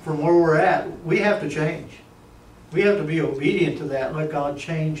from where we're at, we have to change. We have to be obedient to that and let God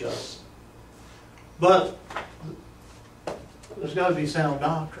change us. But there's got to be sound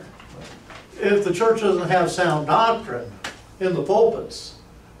doctrine. If the church doesn't have sound doctrine in the pulpits,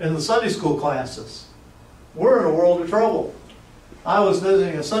 in the Sunday school classes, we're in a world of trouble. I was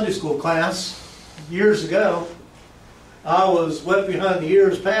visiting a Sunday school class years ago. I was wet behind the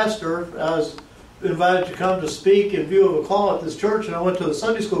ears pastor. I was invited to come to speak in view of a call at this church, and I went to the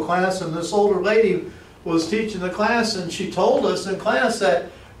Sunday school class, and this older lady was teaching the class, and she told us in class that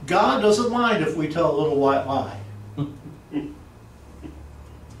God doesn't mind if we tell a little white lie.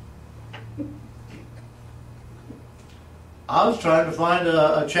 I was trying to find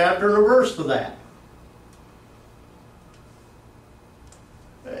a chapter and a verse for that.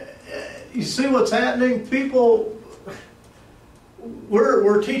 You see what's happening? People,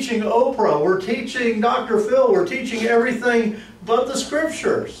 we're teaching Oprah, we're teaching Dr. Phil, we're teaching everything but the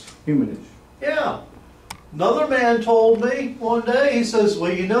Scriptures. Humanist. Yeah. Another man told me one day, he says,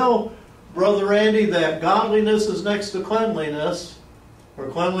 well, you know, Brother Randy, that godliness is next to cleanliness, or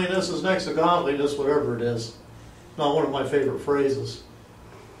cleanliness is next to godliness, whatever it is. Not one of my favorite phrases.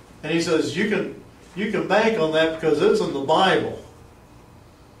 And he says, you can bank on that because it's in the Bible.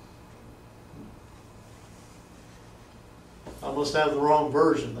 I must have the wrong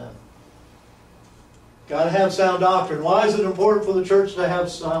version then. Got to have sound doctrine. Why is it important for the church to have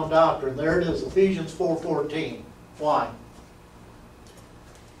sound doctrine? There it is, Ephesians 4:14. Why?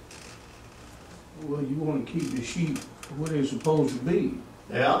 Well, you want to keep the sheep where they're supposed to be.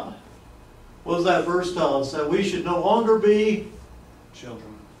 Yeah. What does that verse tell us? That we should no longer be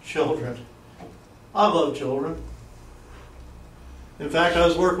children. I love children. In fact, I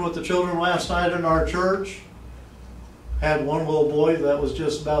was working with the children last night in our church. Had one little boy that was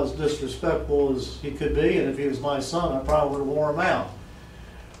just about as disrespectful as he could be, and if he was my son, I probably would have wore him out.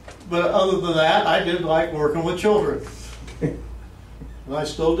 But other than that, I did like working with children. And I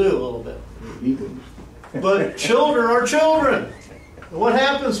still do a little bit. But children are children. And what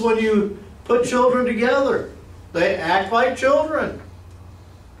happens when you put children together? They act like children.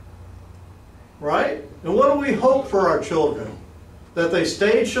 Right? And what do we hope for our children? That they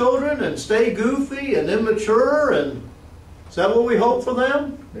stay children and stay goofy and immature, and is that what we hope for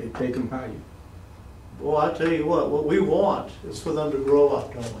them? They take them higher. Well, I tell you what we want is for them to grow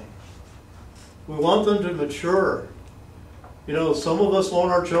up, don't we? We want them to mature. You know, some of us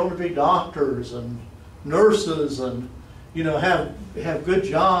want our children to be doctors and nurses and, you know, have good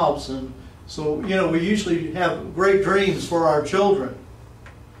jobs. And so, you know, we usually have great dreams for our children.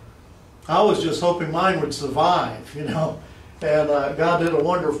 I was just hoping mine would survive, you know, and God did a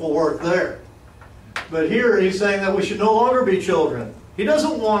wonderful work there. But here he's saying that we should no longer be children. He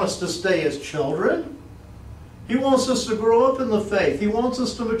doesn't want us to stay as children. He wants us to grow up in the faith. He wants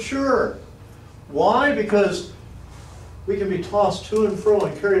us to mature. Why? Because we can be tossed to and fro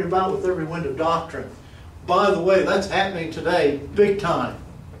and carried about with every wind of doctrine. By the way, that's happening today, big time.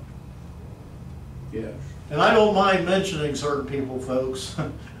 Yes. And I don't mind mentioning certain people, folks.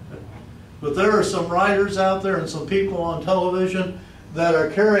 But there are some writers out there and some people on television that are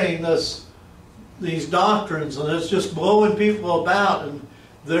carrying these doctrines, and it's just blowing people about, and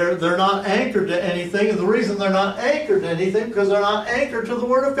they're not anchored to anything. And the reason they're not anchored to anything because they're not anchored to the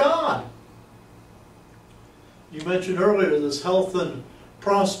Word of God. You mentioned earlier this health and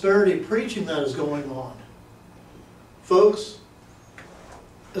prosperity preaching that is going on. Folks,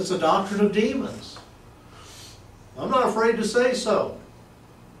 it's a doctrine of demons. I'm not afraid to say so.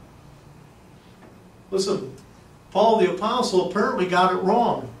 Listen, Paul the Apostle apparently got it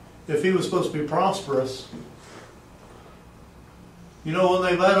wrong if he was supposed to be prosperous. You know, when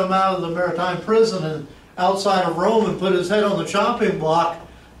they let him out of the maritime prison and outside of Rome and put his head on the chopping block,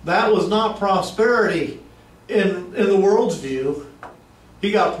 that was not prosperity in the world's view.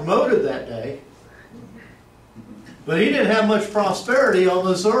 He got promoted that day. But he didn't have much prosperity on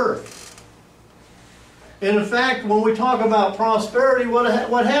this earth. And in fact, when we talk about prosperity, what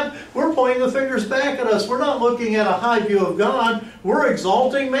happened? We're pointing the fingers back at us. We're not looking at a high view of God. We're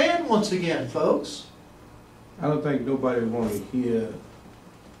exalting man once again, folks. I don't think nobody wants to hear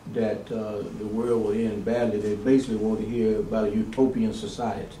that the world will end badly. They basically want to hear about a utopian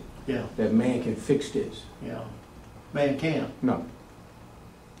society. Yeah. That man can fix this. Yeah. Man can't. No.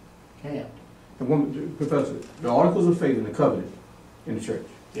 Can't. And Professor, the Articles of Faith and the Covenant in the church.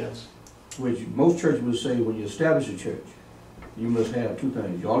 Yes. which most churches would say when you establish a church, you must have two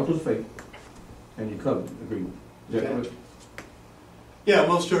things, your articles of faith and your covenant agreement. Is that Okay. correct? Yeah,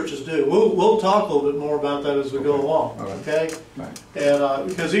 most churches do. We'll talk a little bit more about that as we go Okay. along, All right. okay? Right. And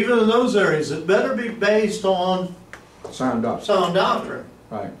because even in those areas, it better be based on Sound doctrine. sound doctrine.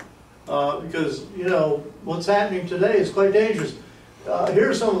 Right. Because, you know, what's happening today is quite dangerous. Here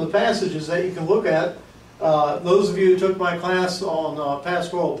are some of the passages that you can look at. Those of you who took my class on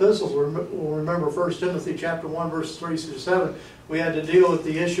pastoral epistles will remember 1 Timothy chapter 1, verses 3 through 7. We had to deal with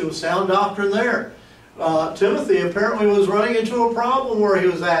the issue of sound doctrine there. Timothy apparently was running into a problem where he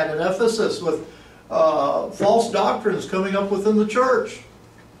was at in Ephesus with false doctrines coming up within the church.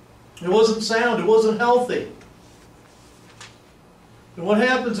 It wasn't sound, it wasn't healthy. And what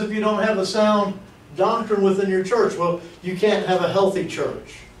happens if you don't have a sound doctrine within your church? Well, you can't have a healthy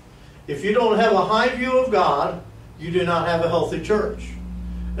church. If you don't have a high view of God, you do not have a healthy church.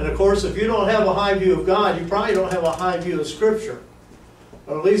 And of course, if you don't have a high view of God, you probably don't have a high view of Scripture.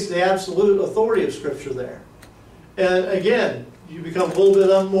 Or at least the absolute authority of Scripture there. And again, you become a little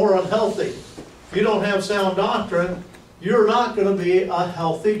bit more unhealthy. If you don't have sound doctrine, you're not going to be a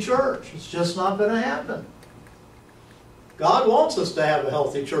healthy church. It's just not going to happen. God wants us to have a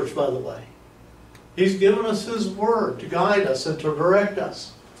healthy church, by the way. He's given us His Word to guide us and to direct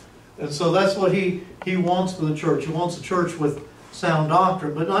us. And so that's what He wants for the church. He wants a church with sound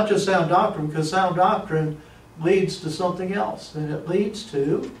doctrine, but not just sound doctrine, because sound doctrine leads to something else. And it leads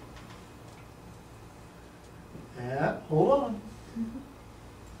to, hold on.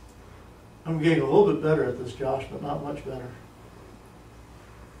 I'm getting a little bit better at this, Josh, but not much better.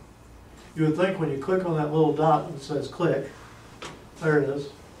 You would think when you click on that little dot that says click, there it is,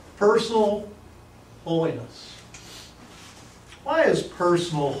 personal holiness. Why is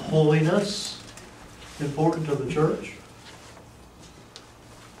personal holiness important to the church?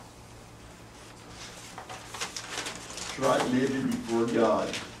 It's right living before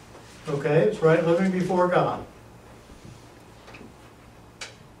God. Okay, it's right living before God.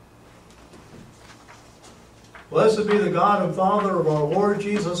 Blessed be the God and Father of our Lord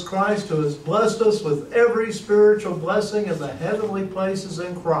Jesus Christ, who has blessed us with every spiritual blessing in the heavenly places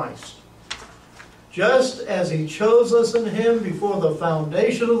in Christ, just as He chose us in Him before the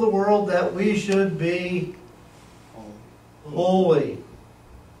foundation of the world, that we should be holy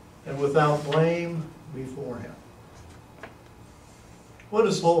and without blame before Him. What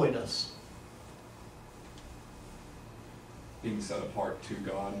is holiness? Being set apart to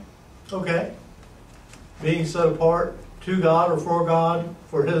God. Okay. Being set apart to God or for God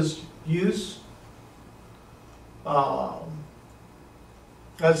for His use.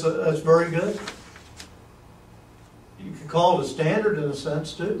 That's very good. You can call it a standard in a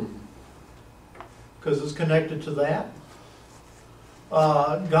sense too, because it's connected to that.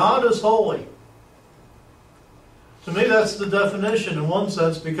 God is holy. To me, that's the definition in one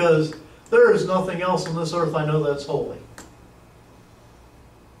sense, because there is nothing else on this earth I know that's holy.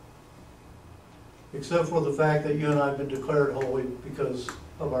 Except for the fact that you and I have been declared holy because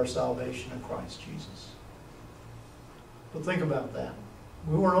of our salvation in Christ Jesus. But think about that.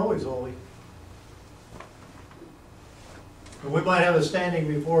 We weren't always holy. And we might have a standing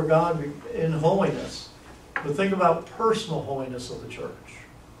before God in holiness. But think about personal holiness of the church.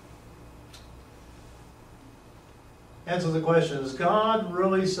 Answer the question, has God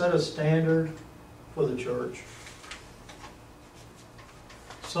really set a standard for the church?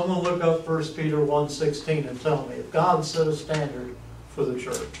 Someone look up 1 Peter 1:16 and tell me if God set a standard for the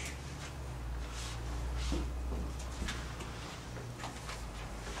church.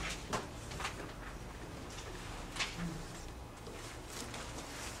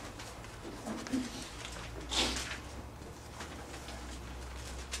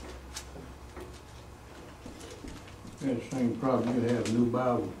 Yeah, the same problem, you have a new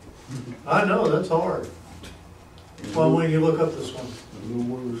Bible, I know, that's hard. Well, when you look up this one. new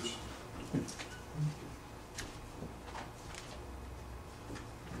words.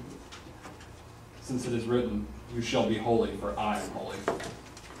 Since it is written, "You shall be holy, for I am holy."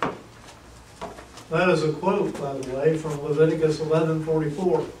 That is a quote, by the way, from Leviticus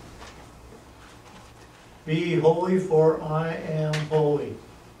 11:44. Be ye holy, for I am holy.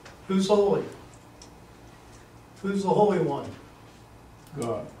 Who's holy? Who's the Holy One?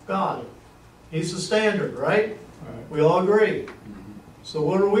 God. God. He's the standard, right? Right. We all agree. So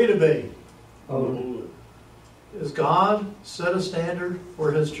what are we to be? Holy. Is God set a standard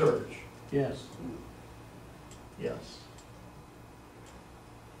for His church? Yes. Yes.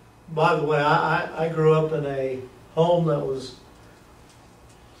 By the way, I grew up in a home that was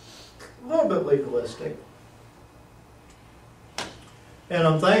a little bit legalistic. And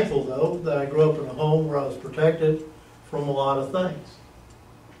I'm thankful, though, that I grew up in a home where I was protected from a lot of things.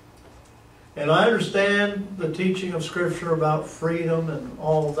 And I understand the teaching of Scripture about freedom and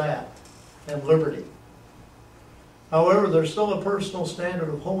all of that, and liberty. However, there's still a personal standard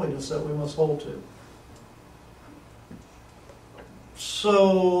of holiness that we must hold to.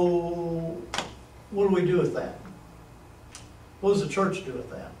 So, what do we do with that? What does the church do with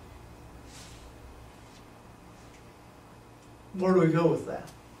that? Where do we go with that?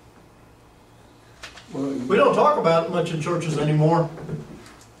 Well, We don't talk about it much in churches anymore.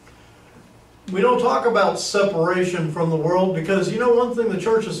 We don't talk about separation from the world because, you know, one thing the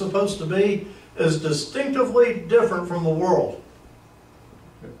church is supposed to be is distinctively different from the world.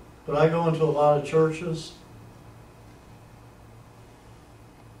 But I go into a lot of churches,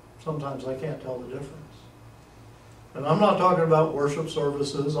 sometimes I can't tell the difference. And I'm not talking about worship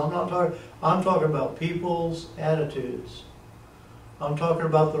services, I'm talking about people's attitudes. I'm talking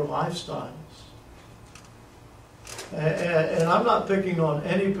about their lifestyles. And I'm not picking on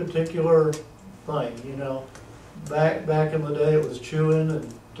any particular thing, you know. Back in the day it was chewing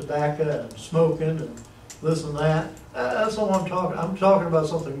and tobacco and smoking and this and that. That's all I'm talking. I'm talking about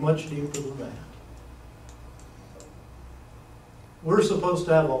something much deeper than that. We're supposed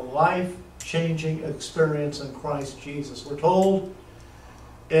to have a life-changing experience in Christ Jesus. We're told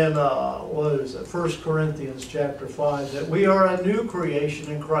in 1 Corinthians chapter 5 that we are a new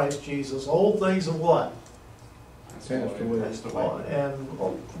creation in Christ Jesus. Old things of what? Passed away. And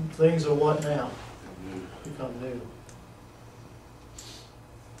things are what now? Become new.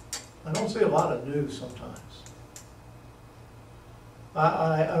 I don't see a lot of new sometimes.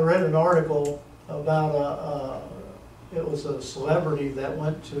 I read an article about it was a celebrity that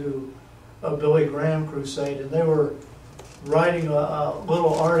went to a Billy Graham crusade, and they were writing a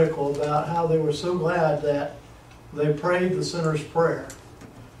little article about how they were so glad that they prayed the sinner's prayer.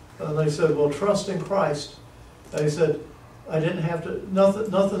 And they said, well, trust in Christ. They said, I didn't have to,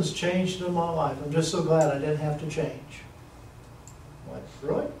 nothing's changed in my life. I'm just so glad I didn't have to change. I'm like,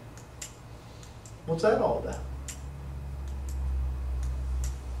 really? What's that all about?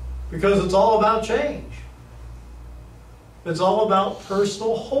 Because it's all about change. It's all about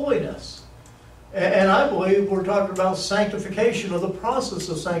personal holiness. And I believe we're talking about sanctification, or the process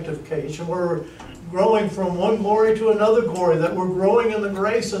of sanctification. We're growing from one glory to another glory, that we're growing in the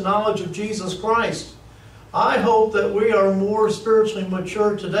grace and knowledge of Jesus Christ. I hope that we are more spiritually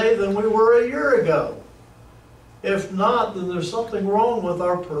mature today than we were a year ago. If not, then there's something wrong with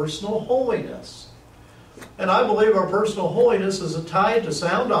our personal holiness. And I believe our personal holiness is tied to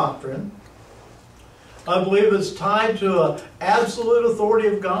sound doctrine. I believe it's tied to an absolute authority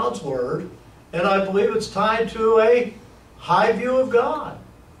of God's Word. And I believe it's tied to a high view of God.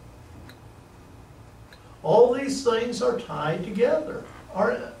 All these things are tied together.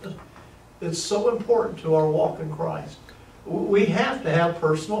 It's so important to our walk in Christ. We have to have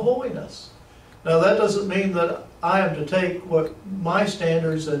personal holiness. Now that doesn't mean that I have to take what my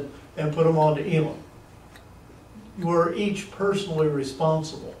standards and put them onto Elam. We're each personally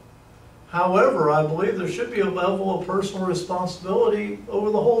responsible. However, I believe there should be a level of personal responsibility over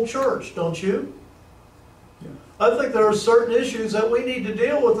the whole church, don't you? Yeah. I think there are certain issues that we need to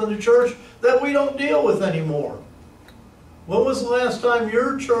deal with in the church that we don't deal with anymore. When was the last time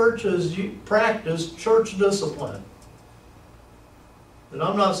your church has practiced church discipline? And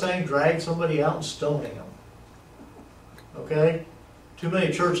I'm not saying drag somebody out and stoning them. Okay? Too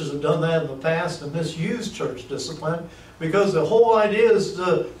many churches have done that in the past and misused church discipline, because the whole idea is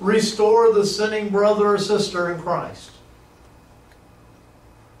to restore the sinning brother or sister in Christ.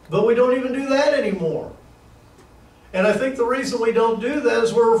 But we don't even do that anymore. And I think the reason we don't do that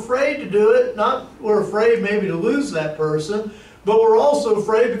is we're afraid to do it. Not we're afraid maybe to lose that person, but we're also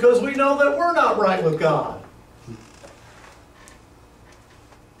afraid because we know that we're not right with God.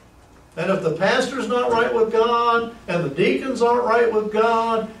 And if the pastor's not right with God, and the deacons aren't right with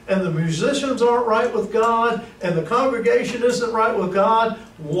God, and the musicians aren't right with God, and the congregation isn't right with God,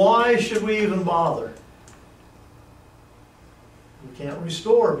 why should we even bother? We can't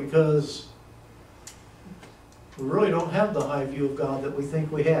restore because we really don't have the high view of God that we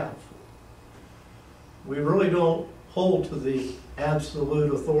think we have. We really don't hold to the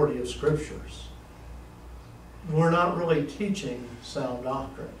absolute authority of Scriptures. We're not really teaching sound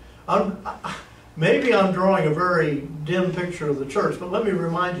doctrine. Maybe I'm drawing a very dim picture of the church, but let me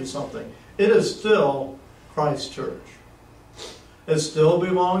remind you something. It is still Christ's church. It still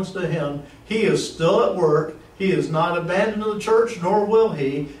belongs to Him. He is still at work. He has not abandoned the church, nor will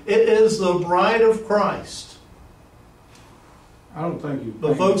He. It is the bride of Christ. I don't think you.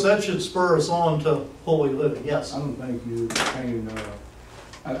 But folks, that should spur us on to holy living. Yes? I don't think you paint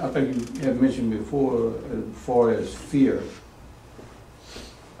I think you had mentioned before, as far as fear.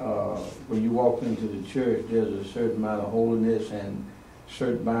 When you walk into the church, there's a certain amount of holiness and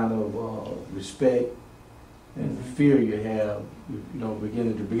certain amount of respect and fear you have, you know,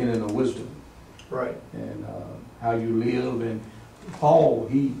 beginning of wisdom. Right. And how you live. And Paul,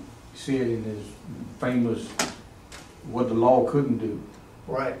 he said in his famous, what the law couldn't do.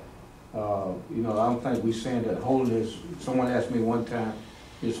 Right. You know, I don't think we're saying that holiness, someone asked me one time,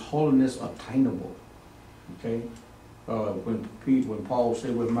 is holiness attainable? Okay? When Paul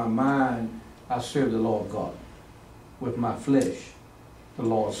said, with my mind, I serve the law of God. With my flesh, the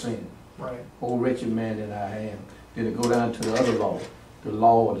law of sin. Right. O wretched man that I am. Then it go down to the other law, the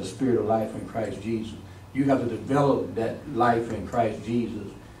law of the spirit of life in Christ Jesus. You have to develop that life in Christ Jesus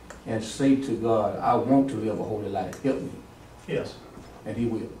and say to God, I want to live a holy life. Help me. Yes. And he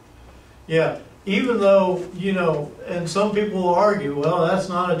will. Yeah. Even though, you know, and some people will argue, well, that's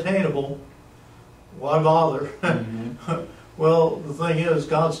not attainable. Why bother? Mm-hmm. Well, the thing is,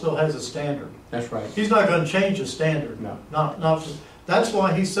 God still has a standard. That's right. He's not going to change his standard. No. That's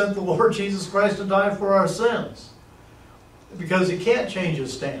why he sent the Lord Jesus Christ to die for our sins. Because he can't change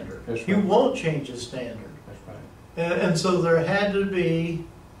his standard. That's right. He won't change his standard. That's right. And so there had to be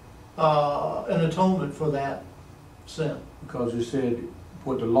an atonement for that sin. Because he said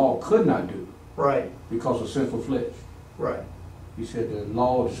what the law could not do. Right. Because of sinful flesh. Right. He said the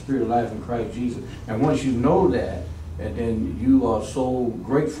law of the spirit of life in Christ Jesus. And once you know that, and then you are so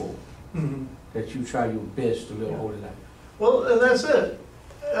grateful Mm-hmm. that you try your best to live a holy life. Well, and that's it.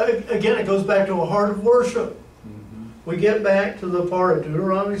 Again, it goes back to a heart of worship. Mm-hmm. We get back to the part of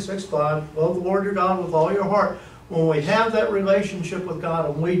Deuteronomy 6:5, love the Lord your God with all your heart. When we have that relationship with God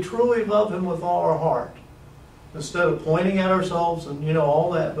and we truly love him with all our heart, instead of pointing at ourselves and, you know,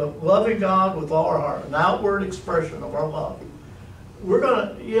 all that, but loving God with all our heart, an outward expression of our love, we're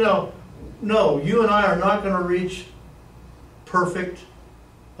going to, you know, no, you and I are not going to reach perfect,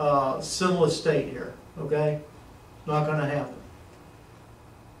 sinless state here, okay? Not going to happen.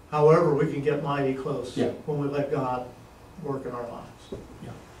 However, we can get mighty close when we let God work in our lives.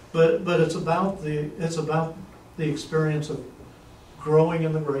 Yeah. But it's about the experience of growing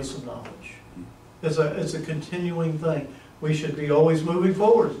in the grace of knowledge. It's a continuing thing. We should be always moving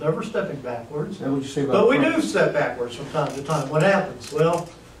forwards, never stepping backwards. Is that what you say about But we do step backwards from time to time. What happens? Well,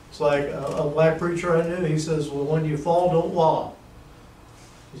 it's like a black preacher I knew. He says, "Well, when you fall, don't wallow."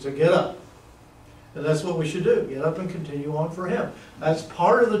 He said, "Get up." And that's what we should do. Get up and continue on for him. That's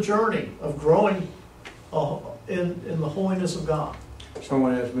part of the journey of growing in the holiness of God.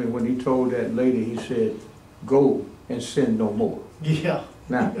 Someone asked me when he told that lady, he said, go and sin no more. Yeah.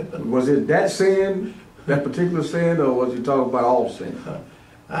 Now, was it that sin, that particular sin, or was he talking about all sin?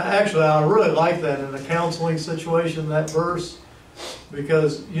 Actually, I really like that in a counseling situation, that verse,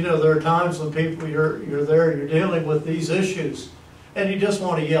 because, you know, there are times when people, you're there, you're dealing with these issues, and you just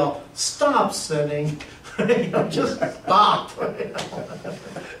want to yell, "Stop sinning." You know, just stop.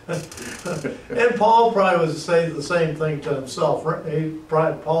 And Paul probably would say the same thing to himself.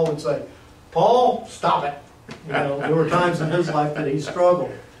 Paul would say, "Paul, stop it." You know, there were times in his life that he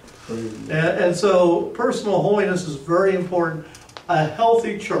struggled. And so personal holiness is very important. A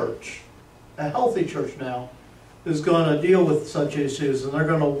healthy church now is going to deal with such issues, and they're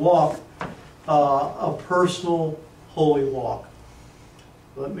going to walk a personal holy walk.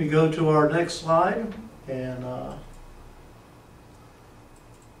 Let me go to our next slide, and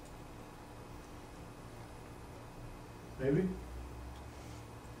maybe?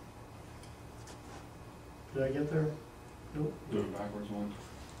 Did I get there? Nope. Do it backwards one.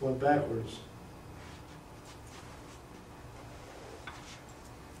 Went backwards.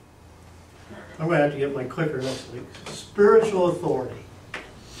 I'm going to have to get my clicker next week. Spiritual authority.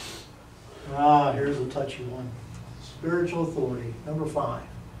 Here's a touchy one. Spiritual authority. Number 5.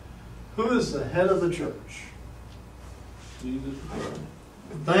 Who is the head of the church? Jesus Christ.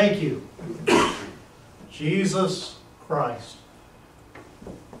 Thank you. Jesus Christ.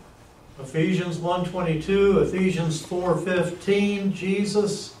 Ephesians 1:22, Ephesians 4:15,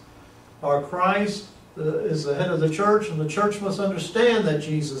 Jesus, our Christ, is the head of the church, and the church must understand that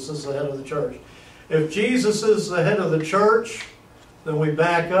Jesus is the head of the church. If Jesus is the head of the church, then we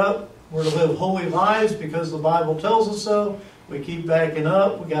back up. We're to live holy lives because the Bible tells us so. We keep backing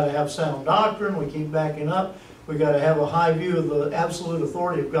up. We got to have sound doctrine. We keep backing up. We got to have a high view of the absolute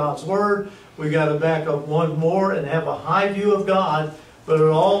authority of God's Word. We got to back up one more and have a high view of God. But it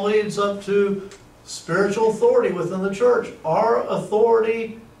all leads up to spiritual authority within the church. Our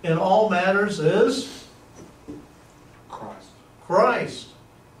authority in all matters is Christ.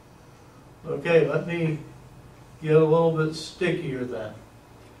 Okay, let me get a little bit stickier then.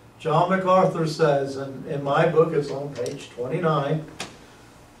 John MacArthur says, and in my book it's on page 29,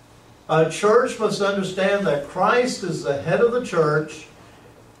 a church must understand that Christ is the head of the church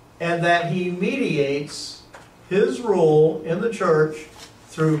and that he mediates his rule in the church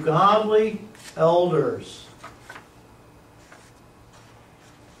through godly elders.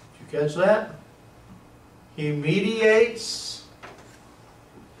 Did you catch that? He mediates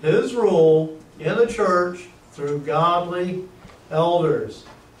his rule in the church through godly elders.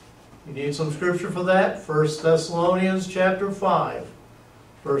 You need some scripture for that? 1 Thessalonians chapter 5,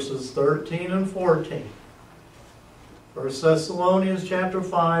 verses 13 and 14. 1 Thessalonians chapter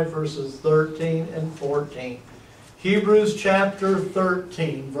 5, verses 13 and 14. Hebrews chapter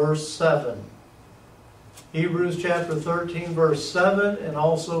 13, verse 7. Hebrews chapter 13, verse 7, and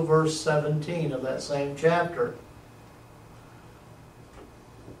also verse 17 of that same chapter.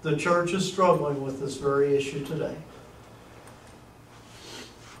 The church is struggling with this very issue today.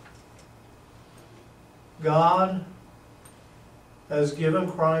 God has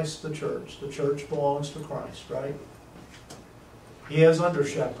given Christ the church. The church belongs to Christ, right? He has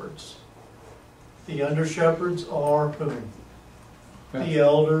under-shepherds. The under-shepherds are whom? The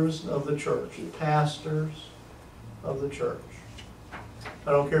elders of the church, pastors of the church.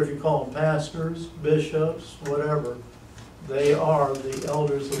 I don't care if you call them pastors, bishops, whatever. They are the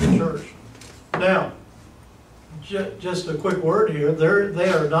elders of the church. Now, just a quick word here. They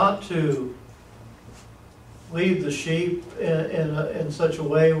are not to lead the sheep in such a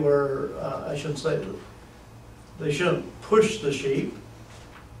way where, I shouldn't say, they shouldn't push the sheep,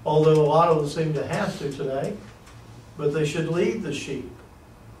 although a lot of them seem to have to today. But they should lead the sheep.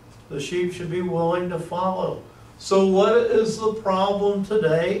 The sheep should be willing to follow. So what is the problem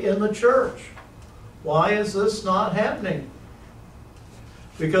today in the church? Why is this not happening?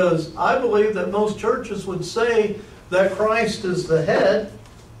 Because I believe that most churches would say that Christ is the head.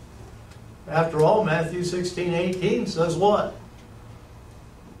 After all, Matthew 16:18 says what?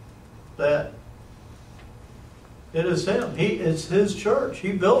 That it is Him. It's His church.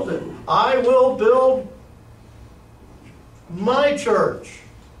 He built it. I will build my church.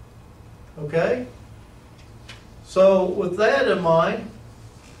 Okay? So with that in mind,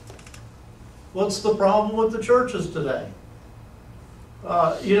 what's the problem with the churches today?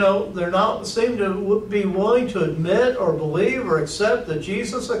 They're not seem to be willing to admit or believe or accept that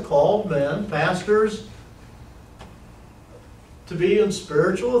Jesus had called men, pastors, to be in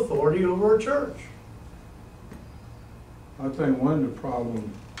spiritual authority over a church. I think one of the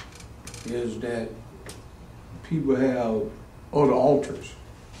problems is that people have other altars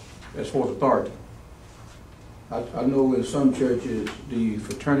as far as authority. I know in some churches, the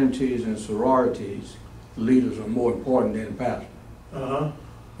fraternities and sororities leaders are more important than the pastor.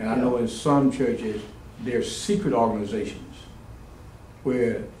 And I know in some churches, there's secret organizations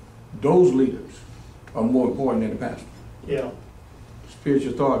where those leaders are more important than the pastor. Yeah.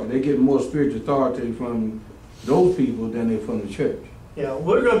 Spiritual authority. They get more spiritual authority from those people than they from the church. Yeah,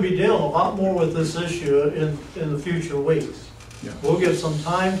 we're going to be dealing a lot more with this issue in the future weeks. Yeah. We'll give some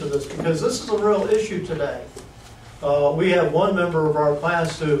time to this because this is a real issue today. We have one member of our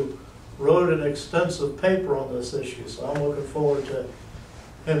class who wrote an extensive paper on this issue, so I'm looking forward to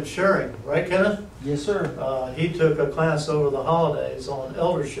him sharing. Right, Kenneth? Yes, sir. He took a class over the holidays on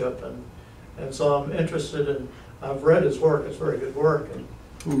eldership, and so I'm interested in, I've read his work, it's very good work. And,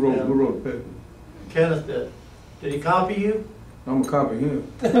 Who wrote the paper? Kenneth did. Did he copy you? I'm going to copy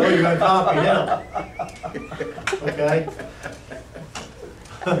him. Oh, you're going to copy him. Okay.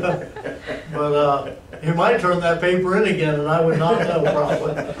 But he might turn that paper in again, and I would not know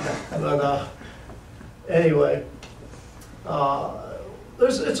probably. But anyway,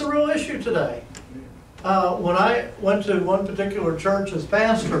 it's a real issue today. When I went to one particular church as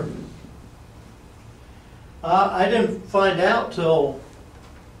pastor, I didn't find out till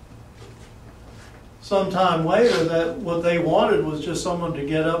sometime later that what they wanted was just someone to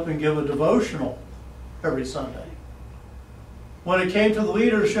get up and give a devotional every Sunday. When it came to the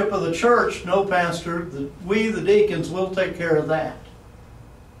leadership of the church, no pastor, we the deacons will take care of that.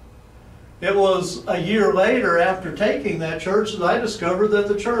 It was a year later after taking that church that I discovered that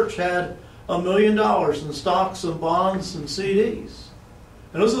the church had $1 million in stocks and bonds and CDs.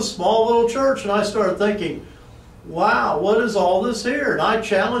 And it was a small little church, and I started thinking, wow, what is all this here? And I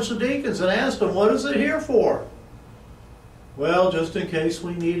challenged the deacons and asked them, what is it here for? Well, just in case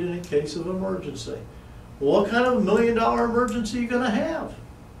we need it in case of emergency. Well, what kind of $1 million emergency are you going to have?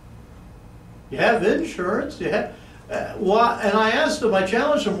 You have insurance. You have why? And I asked them, I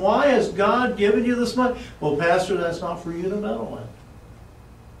challenged them, why has God given you this money? Well, Pastor, that's not for you to meddle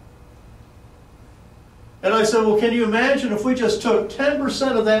And I said, well, can you imagine if we just took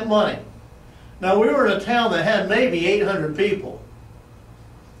 10% of that money? Now, we were in a town that had maybe 800 people.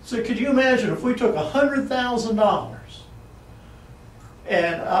 So could you imagine if we took $100,000?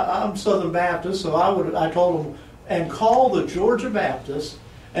 And I'm Southern Baptist, so I told them, and call the Georgia Baptist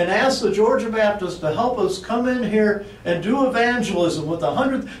and ask the Georgia Baptist to help us come in here and do evangelism with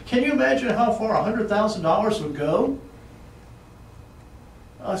can you imagine how far $100,000 would go?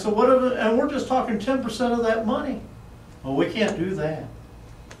 I said, and we're just talking 10% of that money. Well, we can't do that.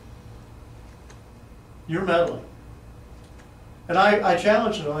 You're meddling. And I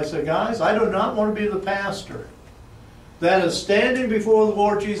challenged them. I said, guys, I do not want to be the pastor that is standing before the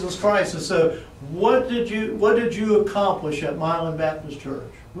Lord Jesus Christ and said, what did you accomplish at Milan Baptist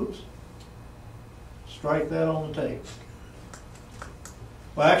Church? Oops. Strike that on the tape.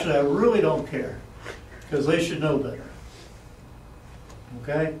 Well, actually, I really don't care, because they should know better.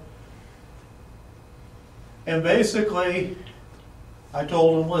 Okay? And basically, I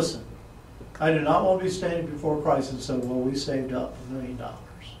told them, listen, I do not want to be standing before Christ and say, well, we saved up $1 million.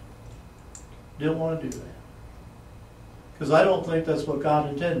 Didn't want to do that. Because I don't think that's what God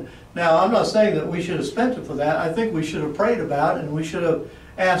intended. Now, I'm not saying that we should have spent it for that. I think we should have prayed about it and we should have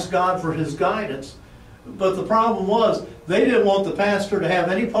asked God for His guidance. But the problem was, they didn't want the pastor to have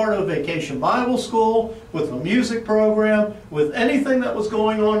any part of Vacation Bible School, with a music program, with anything that was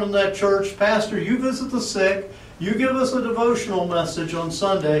going on in that church. Pastor, you visit the sick, you give us a devotional message on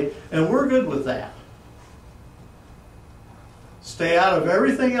Sunday, and we're good with that. Stay out of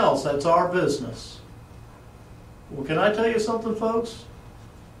everything else. That's our business. Well, can I tell you something, folks?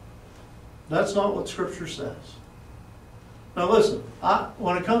 That's not what Scripture says. Now listen,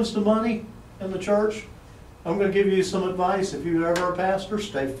 when it comes to money in the church, I'm going to give you some advice. If you're ever a pastor,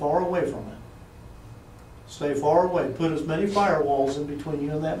 stay far away from it. Stay far away. Put as many firewalls in between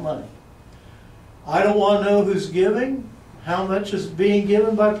you and that money. I don't want to know who's giving, how much is being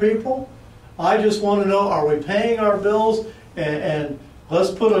given by people. I just want to know, are we paying our bills? And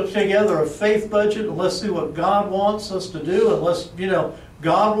let's put together a faith budget and let's see what God wants us to do, and let's,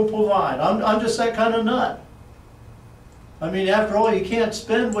 God will provide. I'm just that kind of nut. I mean, after all, you can't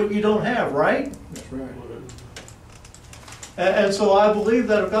spend what you don't have, right? That's right. And so I believe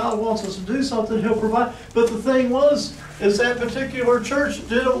that if God wants us to do something, He'll provide. But the thing is that particular church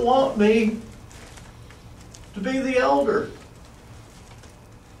didn't want me to be the elder.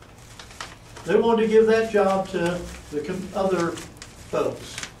 They wanted to give that job to the other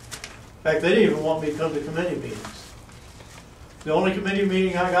folks. In fact, they didn't even want me to come to committee meetings. The only committee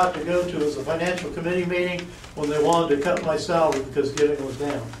meeting I got to go to was a financial committee meeting when they wanted to cut my salary because giving was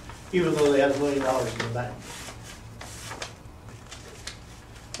down, even though they had $1 million in the bank.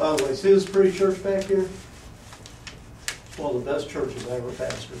 By the way, see this pretty church back here? It's one of the best churches I ever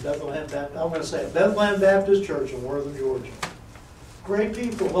pastored. Bethlehem Baptist, I'm going to say it, Bethlehem Baptist Church in Worthing, Georgia. Great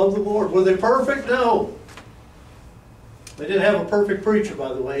people, love the Lord. Were they perfect? No. They didn't have a perfect preacher,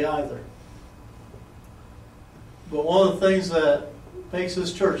 by the way, either. But one of the things that makes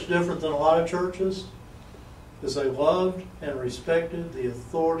this church different than a lot of churches is they loved and respected the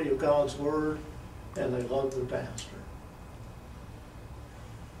authority of God's Word, and they loved their pastor.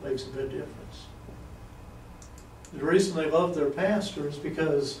 Makes a big difference. The reason they loved their pastor is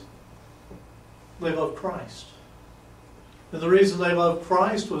because they loved Christ. And the reason they loved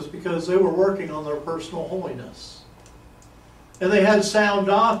Christ was because they were working on their personal holiness. And they had sound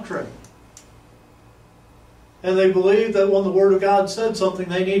doctrine. And they believed that when the Word of God said something,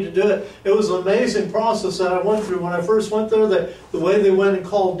 they needed to do it. It was an amazing process that I went through. When I first went there, the way they went and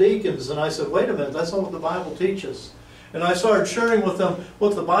called deacons, and I said, wait a minute, that's not what the Bible teaches. And I started sharing with them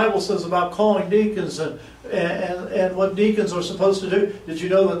what the Bible says about calling deacons and what deacons are supposed to do. Did you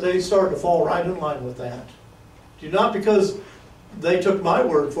know that they started to fall right in line with that? Not because they took my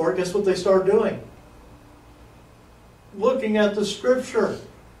word for it. Guess what they started doing? Looking at the Scripture.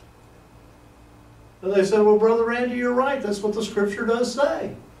 And they said, well, Brother Randy, you're right. That's what the Scripture does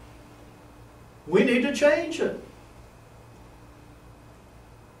say. We need to change it.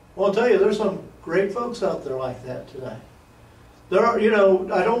 Well, I'll tell you, there's some great folks out there like that today. There are,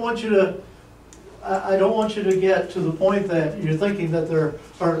 I don't want you to get to the point that you're thinking that there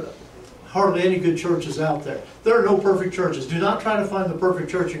are hardly any good churches out there. There are no perfect churches. Do not try to find the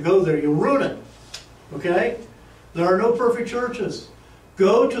perfect church and go there. You'll ruin it. Okay? There are no perfect churches.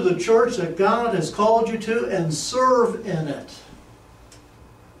 Go to the church that God has called you to and serve in it.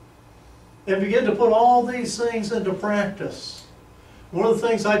 And begin to put all these things into practice. One of the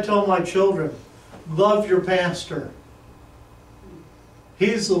things I tell my children, love your pastor.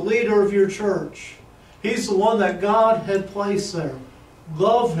 He's the leader of your church. He's the one that God had placed there.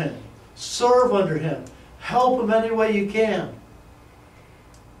 Love him. Serve under him. Help them any way you can.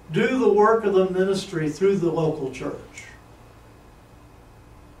 Do the work of the ministry through the local church.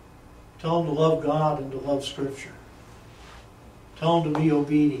 Tell them to love God and to love Scripture. Tell them to be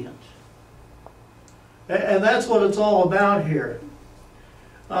obedient. And that's what it's all about here.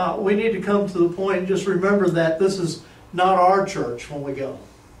 We need to come to the point and just remember that this is not our church when we go.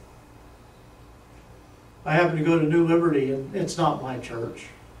 I happen to go to New Liberty, and it's not my church.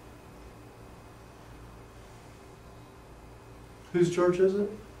 Whose church is it?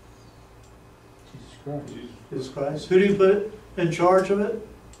 Jesus Christ. Jesus Christ. Who do you put in charge of it?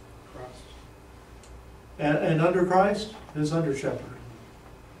 Christ. And under Christ? Who's under shepherd?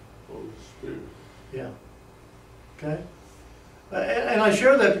 Holy Spirit. Yeah. Okay? And I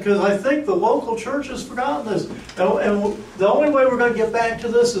share that because I think the local church has forgotten this. And the only way we're going to get back to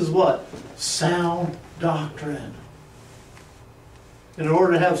this is what? Sound doctrine. In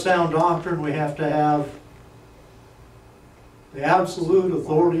order to have sound doctrine, we have to have the absolute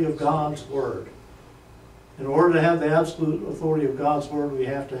authority of God's Word. In order to have the absolute authority of God's Word, we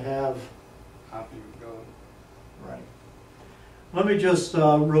have to have... Happy with God. Right. Let me just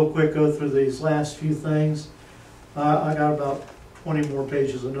real quick go through these last few things. I got about 20 more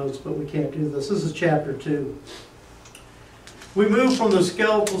pages of notes, but we can't do this. This is chapter 2. We move from the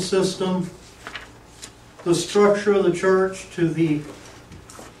skeletal system, the structure of the church, to the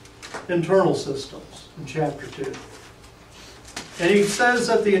internal systems in chapter 2. And he says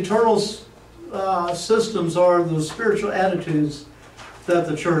that the internal systems are the spiritual attitudes that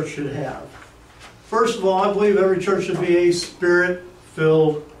the church should have. First of all, I believe every church should be a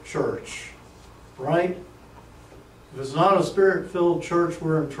Spirit-filled church. Right? If it's not a Spirit-filled church,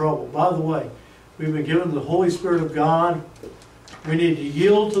 we're in trouble. By the way, we've been given the Holy Spirit of God. We need to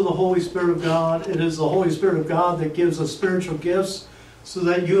yield to the Holy Spirit of God. It is the Holy Spirit of God that gives us spiritual gifts so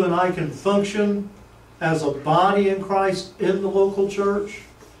that you and I can function as a body in Christ in the local church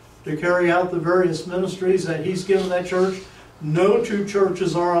to carry out the various ministries that He's given that church. No two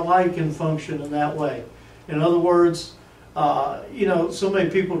churches are alike in function in that way. In other words, so many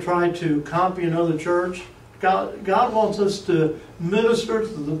people try to copy another church. God wants us to minister to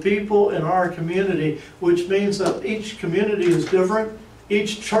the people in our community, which means that each community is different.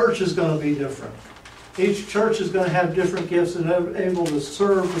 Each church is going to be different. Each church is going to have different gifts and are able to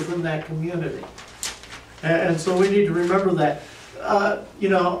serve within that community. And so we need to remember that.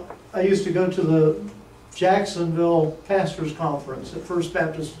 I used to go to the Jacksonville Pastors Conference at First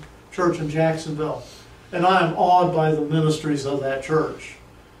Baptist Church in Jacksonville. And I am awed by the ministries of that church.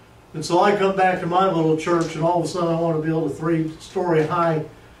 And so I come back to my little church and all of a sudden I want to build a 3-story high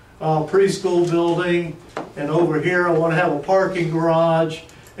preschool building. And over here I want to have a parking garage.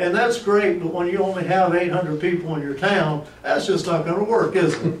 And that's great, but when you only have 800 people in your town, that's just not going to work,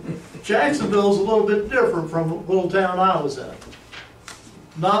 is it? Jacksonville's a little bit different from the little town I was in.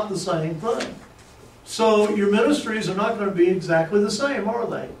 Not the same thing. So your ministries are not going to be exactly the same, are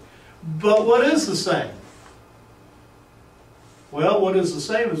they? But what is the same? Well, what is the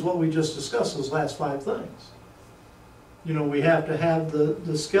same is what we just discussed, those last 5 things. We have to have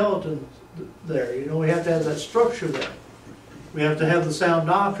the skeleton there. We have to have that structure there. We have to have the sound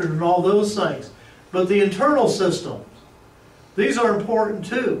doctrine and all those things. But the internal systems, these are important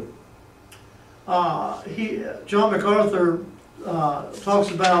too. John MacArthur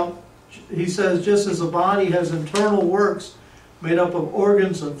talks about, he says, just as a body has internal works made up of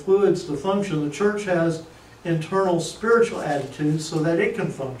organs and fluids to function, the church has internal spiritual attitudes so that it can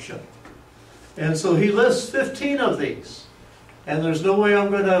function. And so he lists 15 of these. And there's no way I'm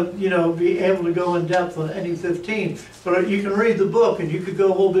going to, be able to go in depth on any 15. But you can read the book and you could go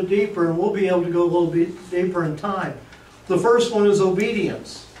a little bit deeper, and we'll be able to go a little bit deeper in time. The first one is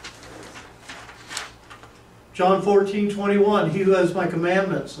obedience. John 14:21, he who has my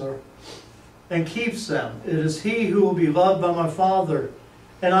commandments and keeps them, it is he who will be loved by my Father,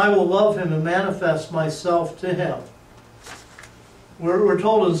 and I will love him and manifest myself to him. We're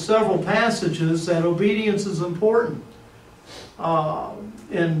told in several passages that obedience is important.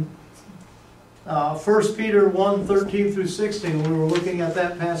 In 1 Peter 1:13 through 16, we were looking at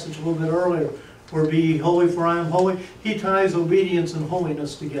that passage a little bit earlier, where be ye holy for I am holy. He ties obedience and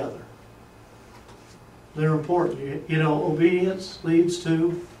holiness together. They're important. Obedience leads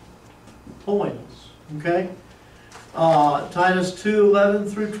to holiness. Okay? Titus 2:11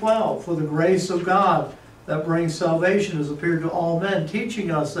 through 12, for the grace of God that brings salvation has appeared to all men,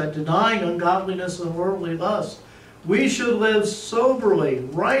 teaching us that denying ungodliness and worldly lust, we should live soberly,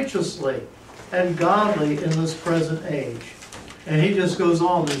 righteously, and godly in this present age. And he just goes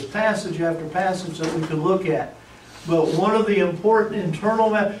on. There's passage after passage that we could look at. But one of the important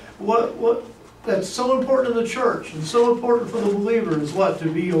internal, that's so important in the church and so important for the believer is what? To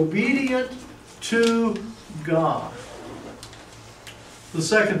be obedient to God. The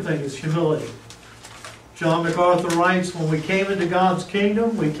second thing is humility. John MacArthur writes, when we came into God's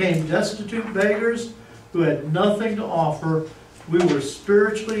kingdom, we came destitute beggars who had nothing to offer. We were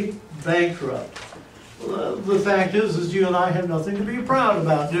spiritually bankrupt. The fact is you and I have nothing to be proud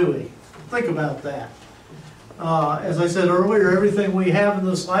about, do we? Think about that. As I said earlier, everything we have in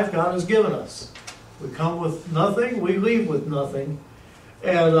this life, God has given us. We come with nothing, we leave with nothing.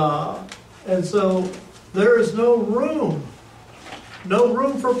 And so there is no room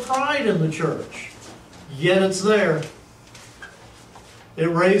for pride in the church. Yet it's there. It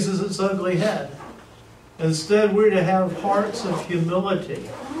raises its ugly head. Instead, we're to have hearts of humility.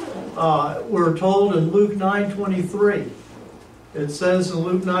 We're told in Luke 9:23. It says in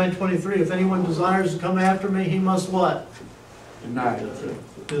Luke 9:23, if anyone desires to come after me, he must what? Deny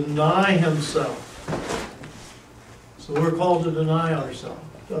himself. Deny himself. So we're called to deny ourselves,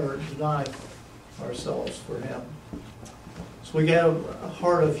 or deny ourselves for him. So we have a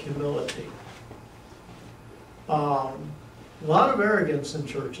heart of humility. A lot of arrogance in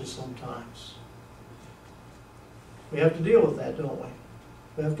churches sometimes. We have to deal with that, don't we?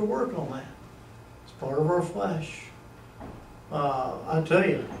 We have to work on that. It's part of our flesh. I tell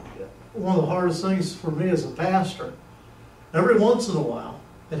you, one of the hardest things for me as a pastor, every once in a while,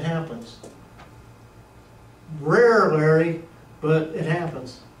 it happens. Rare, Larry, but it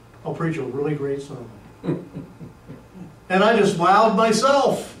happens. I'll preach a really great sermon. And I just wowed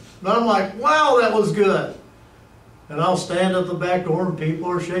myself. And I'm like, wow, that was good. And I'll stand at the back door and people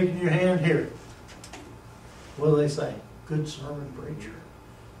are shaking your hand here. What do they say? Good sermon, preacher.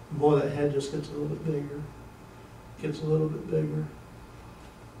 And boy, that head just gets a little bit bigger. Gets a little bit bigger.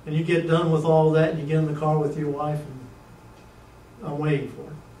 And you get done with all that and you get in the car with your wife and I'm waiting for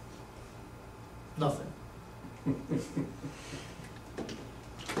it. Nothing.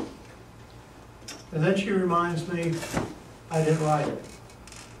 And then she reminds me, I didn't write it.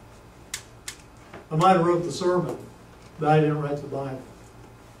 I might have wrote the sermon, but I didn't write the Bible.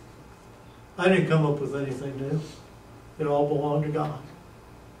 I didn't come up with anything new. It all belonged to God.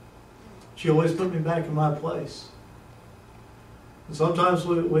 She always put me back in my place. And sometimes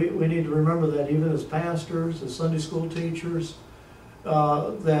we need to remember that even as pastors, as Sunday school teachers,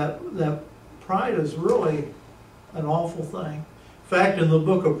 that pride is really an awful thing. In fact, in the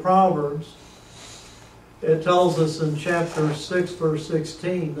book of Proverbs, it tells us in chapter 6, verse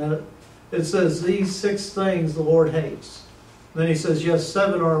 16, that it says, these 6 things the Lord hates. Then he says, yes,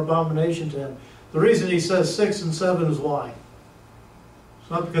 7 are abomination to him. The reason he says 6 and 7 is why?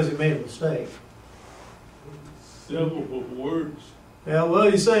 It's not because he made a mistake. Several words. Yeah, well,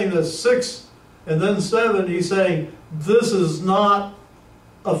 he's saying that 6 and then 7, he's saying this is not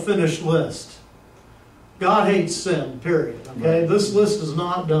a finished list. God hates sin, period. Okay? This list is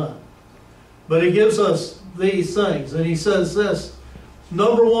not done. But he gives us these things. And he says this.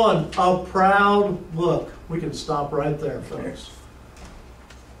 Number 1, a proud look. We can stop right there, folks.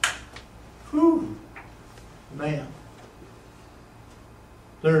 Whew. Man.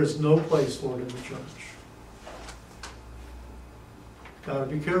 There is no place for it in the church. Got to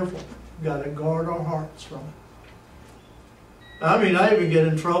be careful. Got to guard our hearts from it. I mean, I even get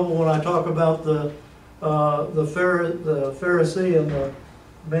in trouble when I talk about the Pharisee and the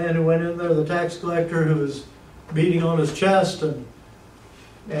man who went in there, the tax collector who was beating on his chest, and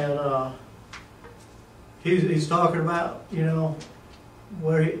he's talking about, you know,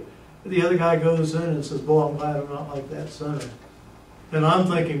 where the other guy goes in and says, boy, I'm glad I'm not like that sinner. And I'm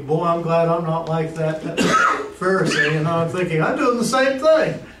thinking, boy, I'm glad I'm not like that Pharisee. And I'm thinking, I'm doing the same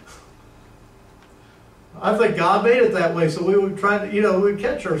thing. I think God made it that way so we would try to, you know, we'd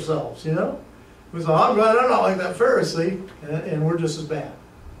catch ourselves, you know. We say, I'm glad I'm not like that Pharisee, and we're just as bad.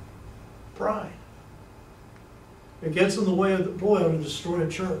 Pride. It gets in the way of, boy, it'll destroy a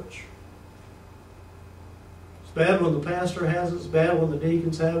church. It's bad when the pastor has it, it's bad when the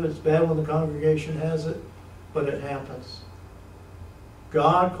deacons have it, it's bad when the congregation has it, but it happens.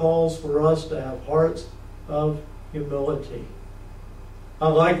 God calls for us to have hearts of humility. I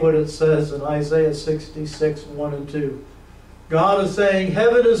like what it says in Isaiah 66, 1 and 2. God is saying,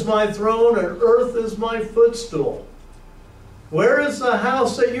 heaven is my throne and earth is my footstool. Where is the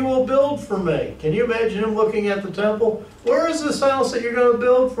house that you will build for me? Can you imagine him looking at the temple? Where is this house that you're going to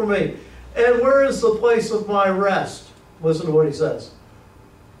build for me? And where is the place of my rest? Listen to what he says.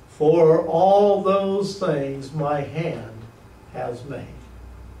 For all those things my hand has made.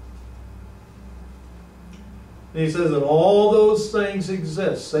 And he says that all those things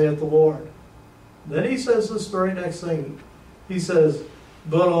exist, saith the Lord. Then he says this very next thing. He says,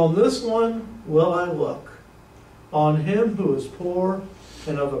 but on this one will I look, on him who is poor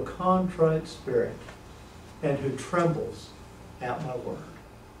and of a contrite spirit, and who trembles at my word.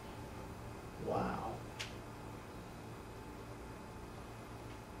 Wow.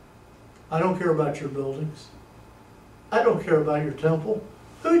 I don't care about your buildings. I don't care about your temple.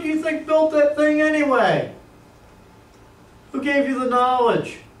 Who do you think built that thing anyway? Who gave you the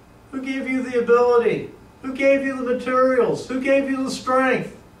knowledge? Who gave you the ability? Who gave you the materials? Who gave you the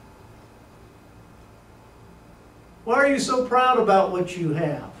strength? Why are you so proud about what you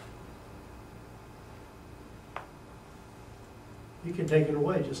have? You can take it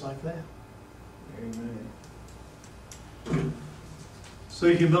away just like that. Amen.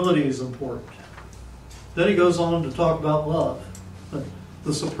 So humility is important. Then he goes on to talk about love,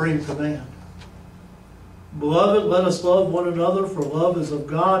 the supreme command. Beloved, let us love one another, for love is of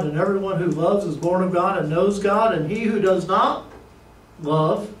God, and everyone who loves is born of God and knows God, and he who does not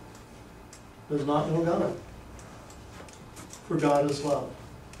love does not know God. For God is love.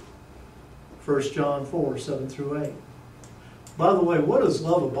 1 John 4, 7 through 8. By the way, what is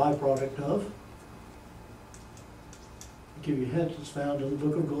love a byproduct of? I'll give you a hint. It's found in the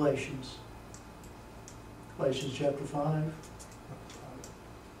book of Galatians. Galatians chapter 5,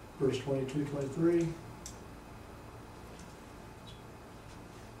 verse 22, 23.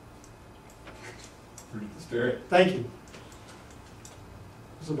 Fruit of the Spirit. Thank you.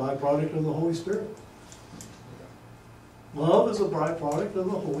 It's a byproduct of the Holy Spirit. Love is a byproduct of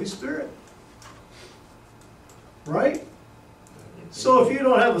the Holy Spirit. Right? So if you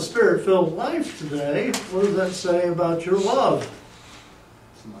don't have a Spirit-filled life today, what does that say about your love?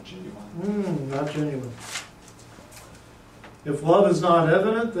 It's not genuine. Not genuine. If love is not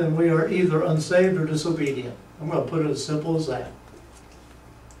evident, then we are either unsaved or disobedient. I'm going to put it as simple as that.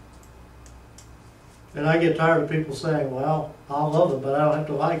 And I get tired of people saying, well, I love them, but I don't have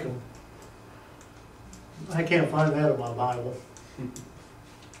to like them. I can't find that in my Bible.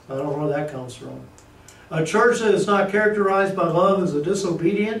 I don't know where that comes from. A church that is not characterized by love is a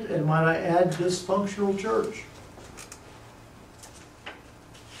disobedient and, might I add, dysfunctional church.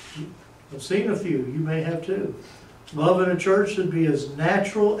 I've seen a few. You may have too. Love in a church should be as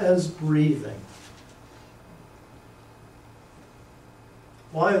natural as breathing.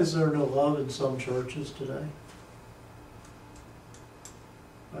 Why is there no love in some churches today?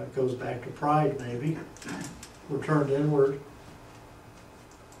 That goes back to pride, maybe. We're turned inward.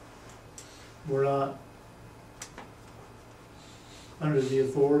 We're not under the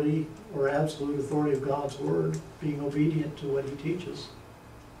authority or absolute authority of God's Word, being obedient to what He teaches.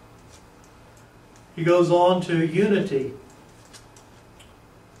 He goes on to unity.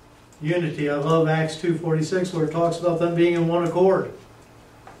 Unity. I love Acts 2:46 where it talks about them being in one accord.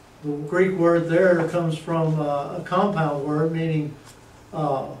 The Greek word there comes from a compound word meaning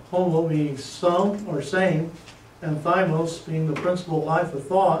homo meaning some or same, and thymos being the principal life of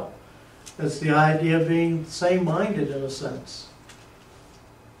thought. That's the idea of being same-minded in a sense.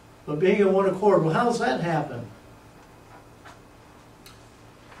 But being in one accord, well, how does that happen?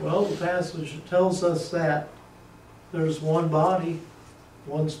 Well, the passage tells us that there's one body,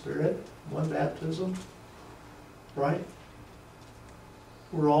 one Spirit, one baptism, right?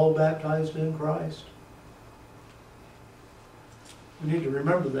 We're all baptized in Christ. We need to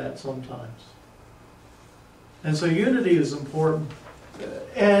remember that sometimes. And so unity is important.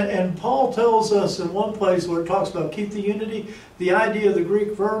 And Paul tells us in one place where it talks about keep the unity, the idea of the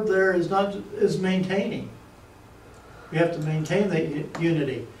Greek verb there is maintaining. We have to maintain that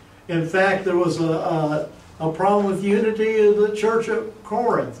unity. In fact, there was a problem with unity in the church at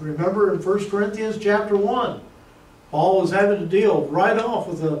Corinth. Remember in 1 Corinthians chapter 1, Paul was having to deal right off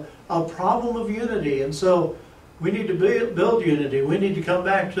with a problem of unity. And so we need to build unity. We need to come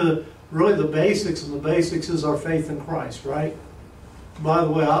back to really the basics, and the basics is our faith in Christ, right? By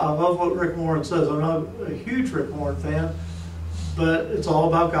the way, I love what Rick Warren says. I'm not a huge Rick Warren fan, but it's all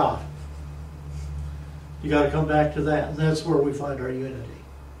about God. You got to come back to that, and that's where we find our unity.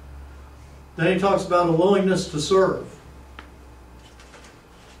 Then he talks about a willingness to serve.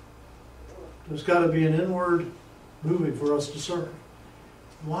 There's got to be an inward moving for us to serve.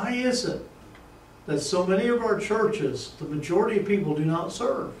 Why is it that so many of our churches, the majority of people do not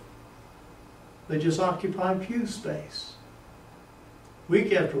serve? They just occupy pew space.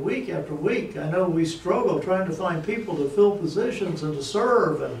 Week after week after week, I know we struggle trying to find people to fill positions and to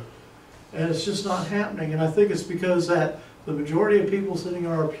serve, and it's just not happening. And I think it's because that the majority of people sitting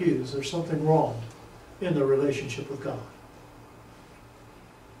in our pews, there's something wrong in their relationship with God.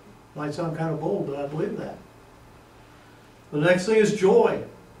 Might sound kind of bold, but I believe that. The next thing is joy.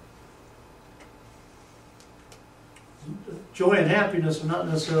 joy and happiness are not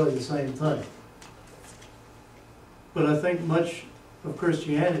necessarily the same thing. But I think much of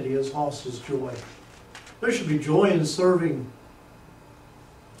Christianity has lost its joy. There should be joy in serving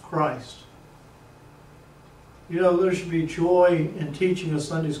Christ. You know, there should be joy in teaching a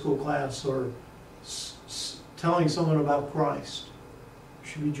Sunday school class or telling someone about Christ.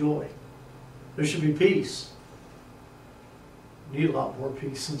 There should be joy. There should be peace. We need a lot more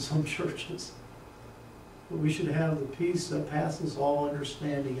peace in some churches. But we should have the peace that passes all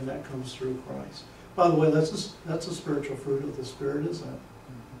understanding, and that comes through Christ. By the way, that's a spiritual fruit of the Spirit, isn't it?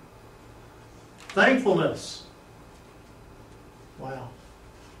 Thankfulness. Wow.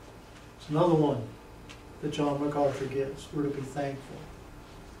 It's another one that John MacArthur gives. We're to be thankful.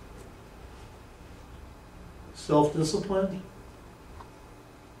 Self-discipline.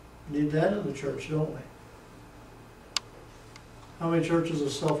 Need that in the church, don't we? How many churches are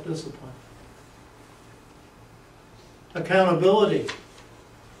self-disciplined? Accountability.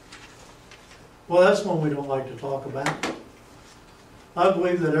 Well, that's one we don't like to talk about. I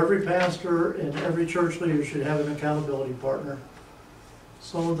believe that every pastor and every church leader should have an accountability partner.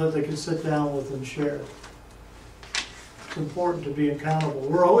 Someone that they can sit down with and share. It's important to be accountable.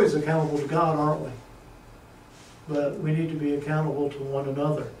 We're always accountable to God, aren't we? But we need to be accountable to one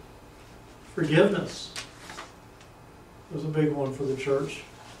another. Forgiveness was a big one for the church.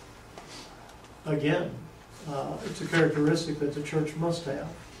 Again, it's a characteristic that the church must have.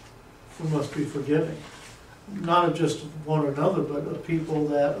 We must be forgiving. Not of just one another, but of people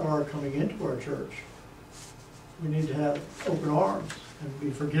that are coming into our church. We need to have open arms and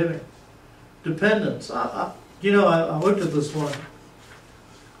be forgiving. Dependence. I looked at this one.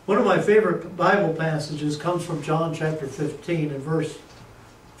 One of my favorite Bible passages comes from John chapter 15 and verse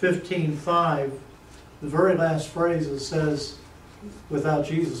 15:5. The very last phrase, it says, without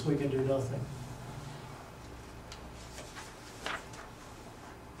Jesus we can do nothing.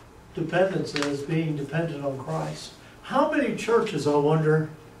 Dependence is being dependent on Christ. How many churches, I wonder,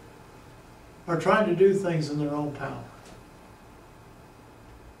 are trying to do things in their own power?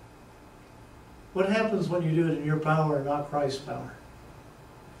 What happens when you do it in your power and not Christ's power?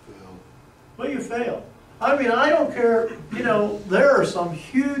 Fail. Well, you fail. I mean, I don't care. You know, there are some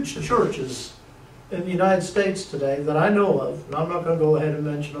huge churches in the United States today that I know of, and I'm not going to go ahead and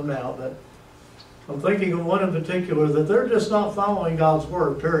mention them now, but I'm thinking of one in particular that they're just not following God's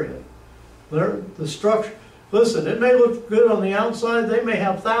Word, period. The structure. Listen, it may look good on the outside. They may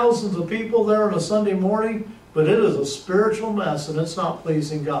have thousands of people there on a Sunday morning, but it is a spiritual mess, and it's not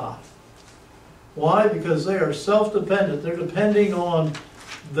pleasing God. Why? Because they are self-dependent. They're depending on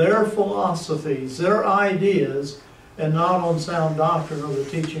their philosophies, their ideas, and not on sound doctrine or the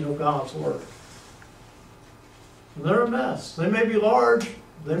teaching of God's Word. And they're a mess. They may be large.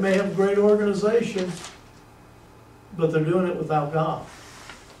 They may have a great organization, but they're doing it without God.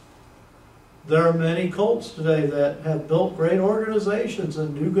 There are many cults today that have built great organizations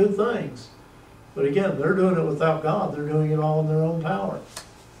and do good things. But again, they're doing it without God. They're doing it all in their own power.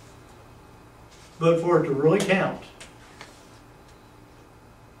 But for it to really count,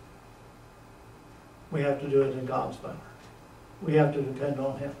 we have to do it in God's power. We have to depend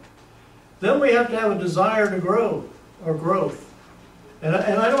on Him. Then we have to have a desire to grow, or growth. And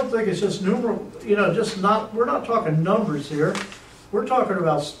I don't think it's just numeral, we're not talking numbers here. We're talking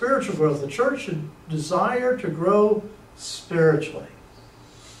about spiritual growth. The church should desire to grow spiritually.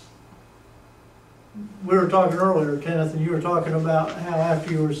 We were talking earlier, Kenneth, and you were talking about how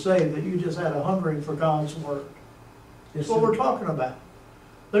after you were saved that you just had a hungering for God's Word. That's what we're talking about.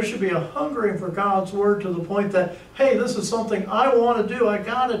 There should be a hungering for God's Word to the point that, hey, this is something I want to do, I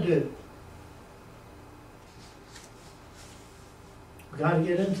got to do. We've got to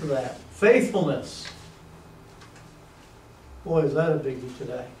get into that. Faithfulness. Boy, is that a biggie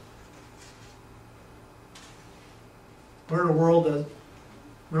today. We're in a world that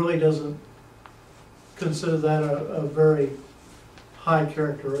really doesn't consider that a very high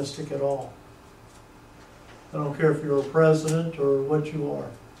characteristic at all. I don't care if you're a president or what you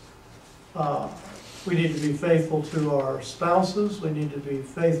are. We need to be faithful to our spouses. We need to be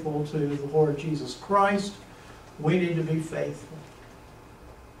faithful to the Lord Jesus Christ. We need to be faithful.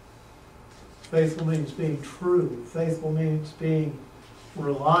 Faithful means being true. Faithful means being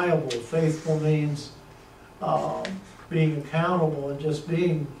reliable. Faithful means being accountable and just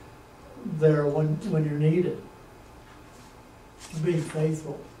being there when you're needed. Being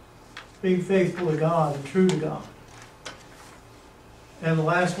faithful. Being faithful to God and true to God. And the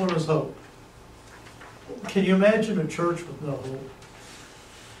last one is hope. Can you imagine a church with no hope?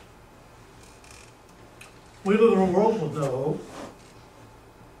 We live in a world with no hope.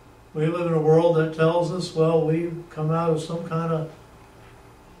 We live in a world that tells us, well, we've come out of some kind of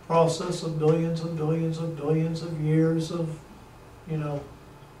process of billions and billions and billions of years of, you know,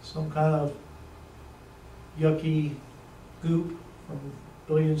 some kind of yucky goop from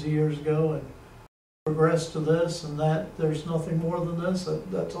billions of years ago, and progressed to this and that. There's nothing more than this.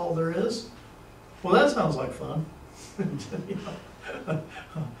 That's all there is. Well, that sounds like fun.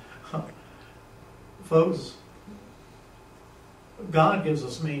 Folks, God gives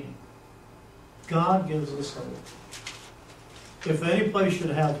us meaning. God gives us hope. If any place should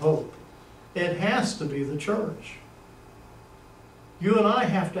have hope, it has to be the church. You and I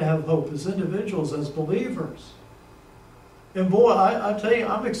have to have hope as individuals, as believers. And boy, I tell you,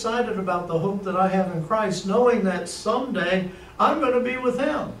 I'm excited about the hope that I have in Christ, knowing that someday I'm going to be with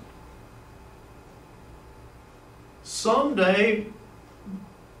Him. Someday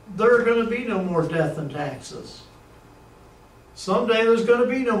there are going to be no more death and taxes. Someday there's going to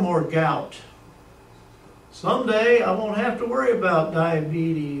be no more gout. Someday I won't have to worry about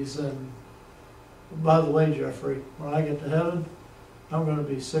diabetes. And by the way, Jeffrey, when I get to heaven, I'm going to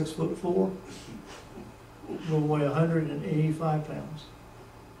be 6'4". We'll weigh 185 pounds.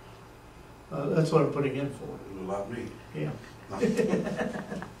 That's what I'm putting in for. You love me. Yeah.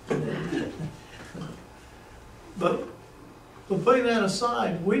 But putting that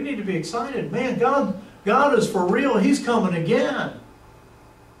aside, we need to be excited. Man, God is for real. He's coming again.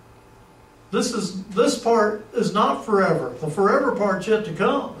 This part is not forever. The forever part's yet to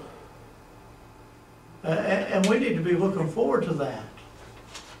come. And we need to be looking forward to that.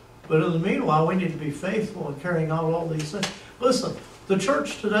 But in the meanwhile, we need to be faithful in carrying out all these things. Listen, the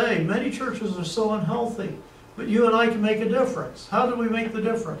church today, many churches are so unhealthy, but you and I can make a difference. How do we make the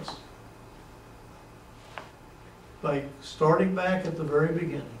difference? By starting back at the very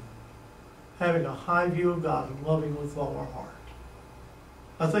beginning, having a high view of God and loving with all our heart.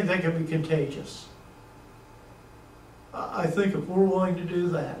 I think that can be contagious. I think if we're willing to do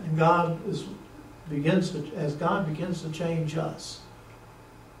that, and as God begins to change us,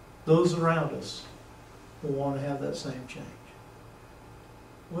 those around us will want to have that same change.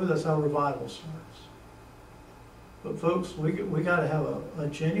 Well, that's how revival starts. But folks, we got to have a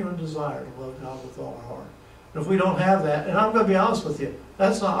genuine desire to love God with all our heart. And if we don't have that, and I'm going to be honest with you,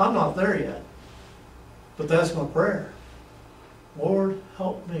 I'm not there yet. But that's my prayer. Lord,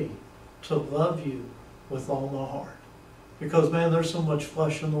 help me to love you with all my heart. Because, man, there's so much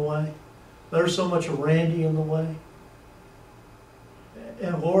flesh in the way. There's so much Randy in the way.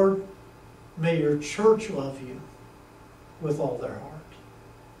 And Lord, may your church love you with all their heart.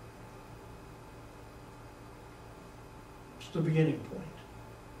 It's the beginning point.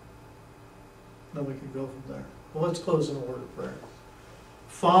 Then we can go from there. Well, let's close in a word of prayer.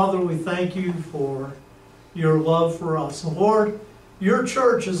 Father, we thank you for your love for us. And Lord, your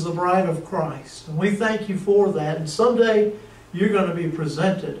church is the bride of Christ. And we thank you for that. And someday you're going to be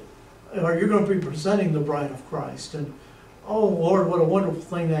presented, or you're going to be presenting the bride of Christ. And oh, Lord, what a wonderful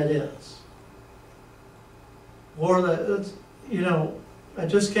thing that is. Lord, I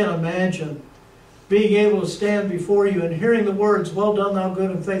just can't imagine being able to stand before you and hearing the words, well done, thou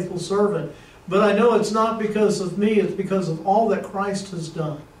good and faithful servant. But I know it's not because of me, it's because of all that Christ has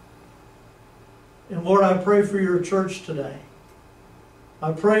done. And Lord, I pray for your church today.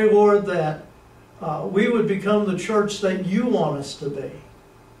 I pray, Lord, that we would become the church that you want us to be.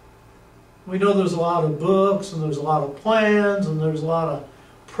 We know there's a lot of books and there's a lot of plans and there's a lot of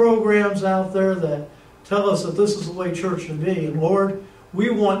programs out there that tell us that this is the way church should be. And Lord, we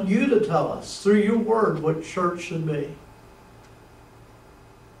want you to tell us through your word what church should be.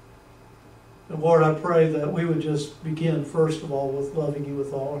 And Lord, I pray that we would just begin, first of all, with loving you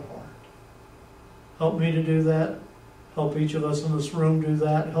with all our heart. Help me to do that. Help each of us in this room do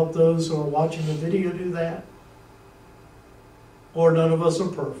that. Help those who are watching the video do that. Lord, none of us are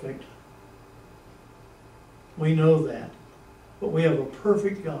perfect. We know that. But we have a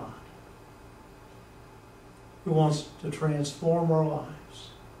perfect God who wants to transform our lives.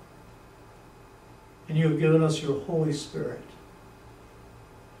 And you have given us your Holy Spirit.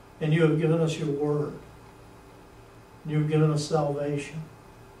 And you have given us your word. And you have given us salvation.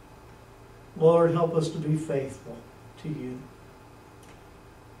 Lord, help us to be faithful to you.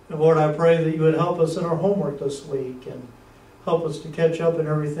 And Lord, I pray that you would help us in our homework this week and help us to catch up in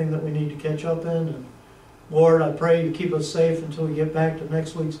everything that we need to catch up in. And Lord, I pray you keep us safe until we get back to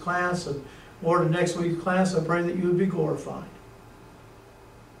next week's class. And Lord, in next week's class, I pray that you would be glorified.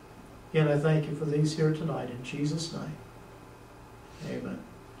 And I thank you for these here tonight. In Jesus' name, amen.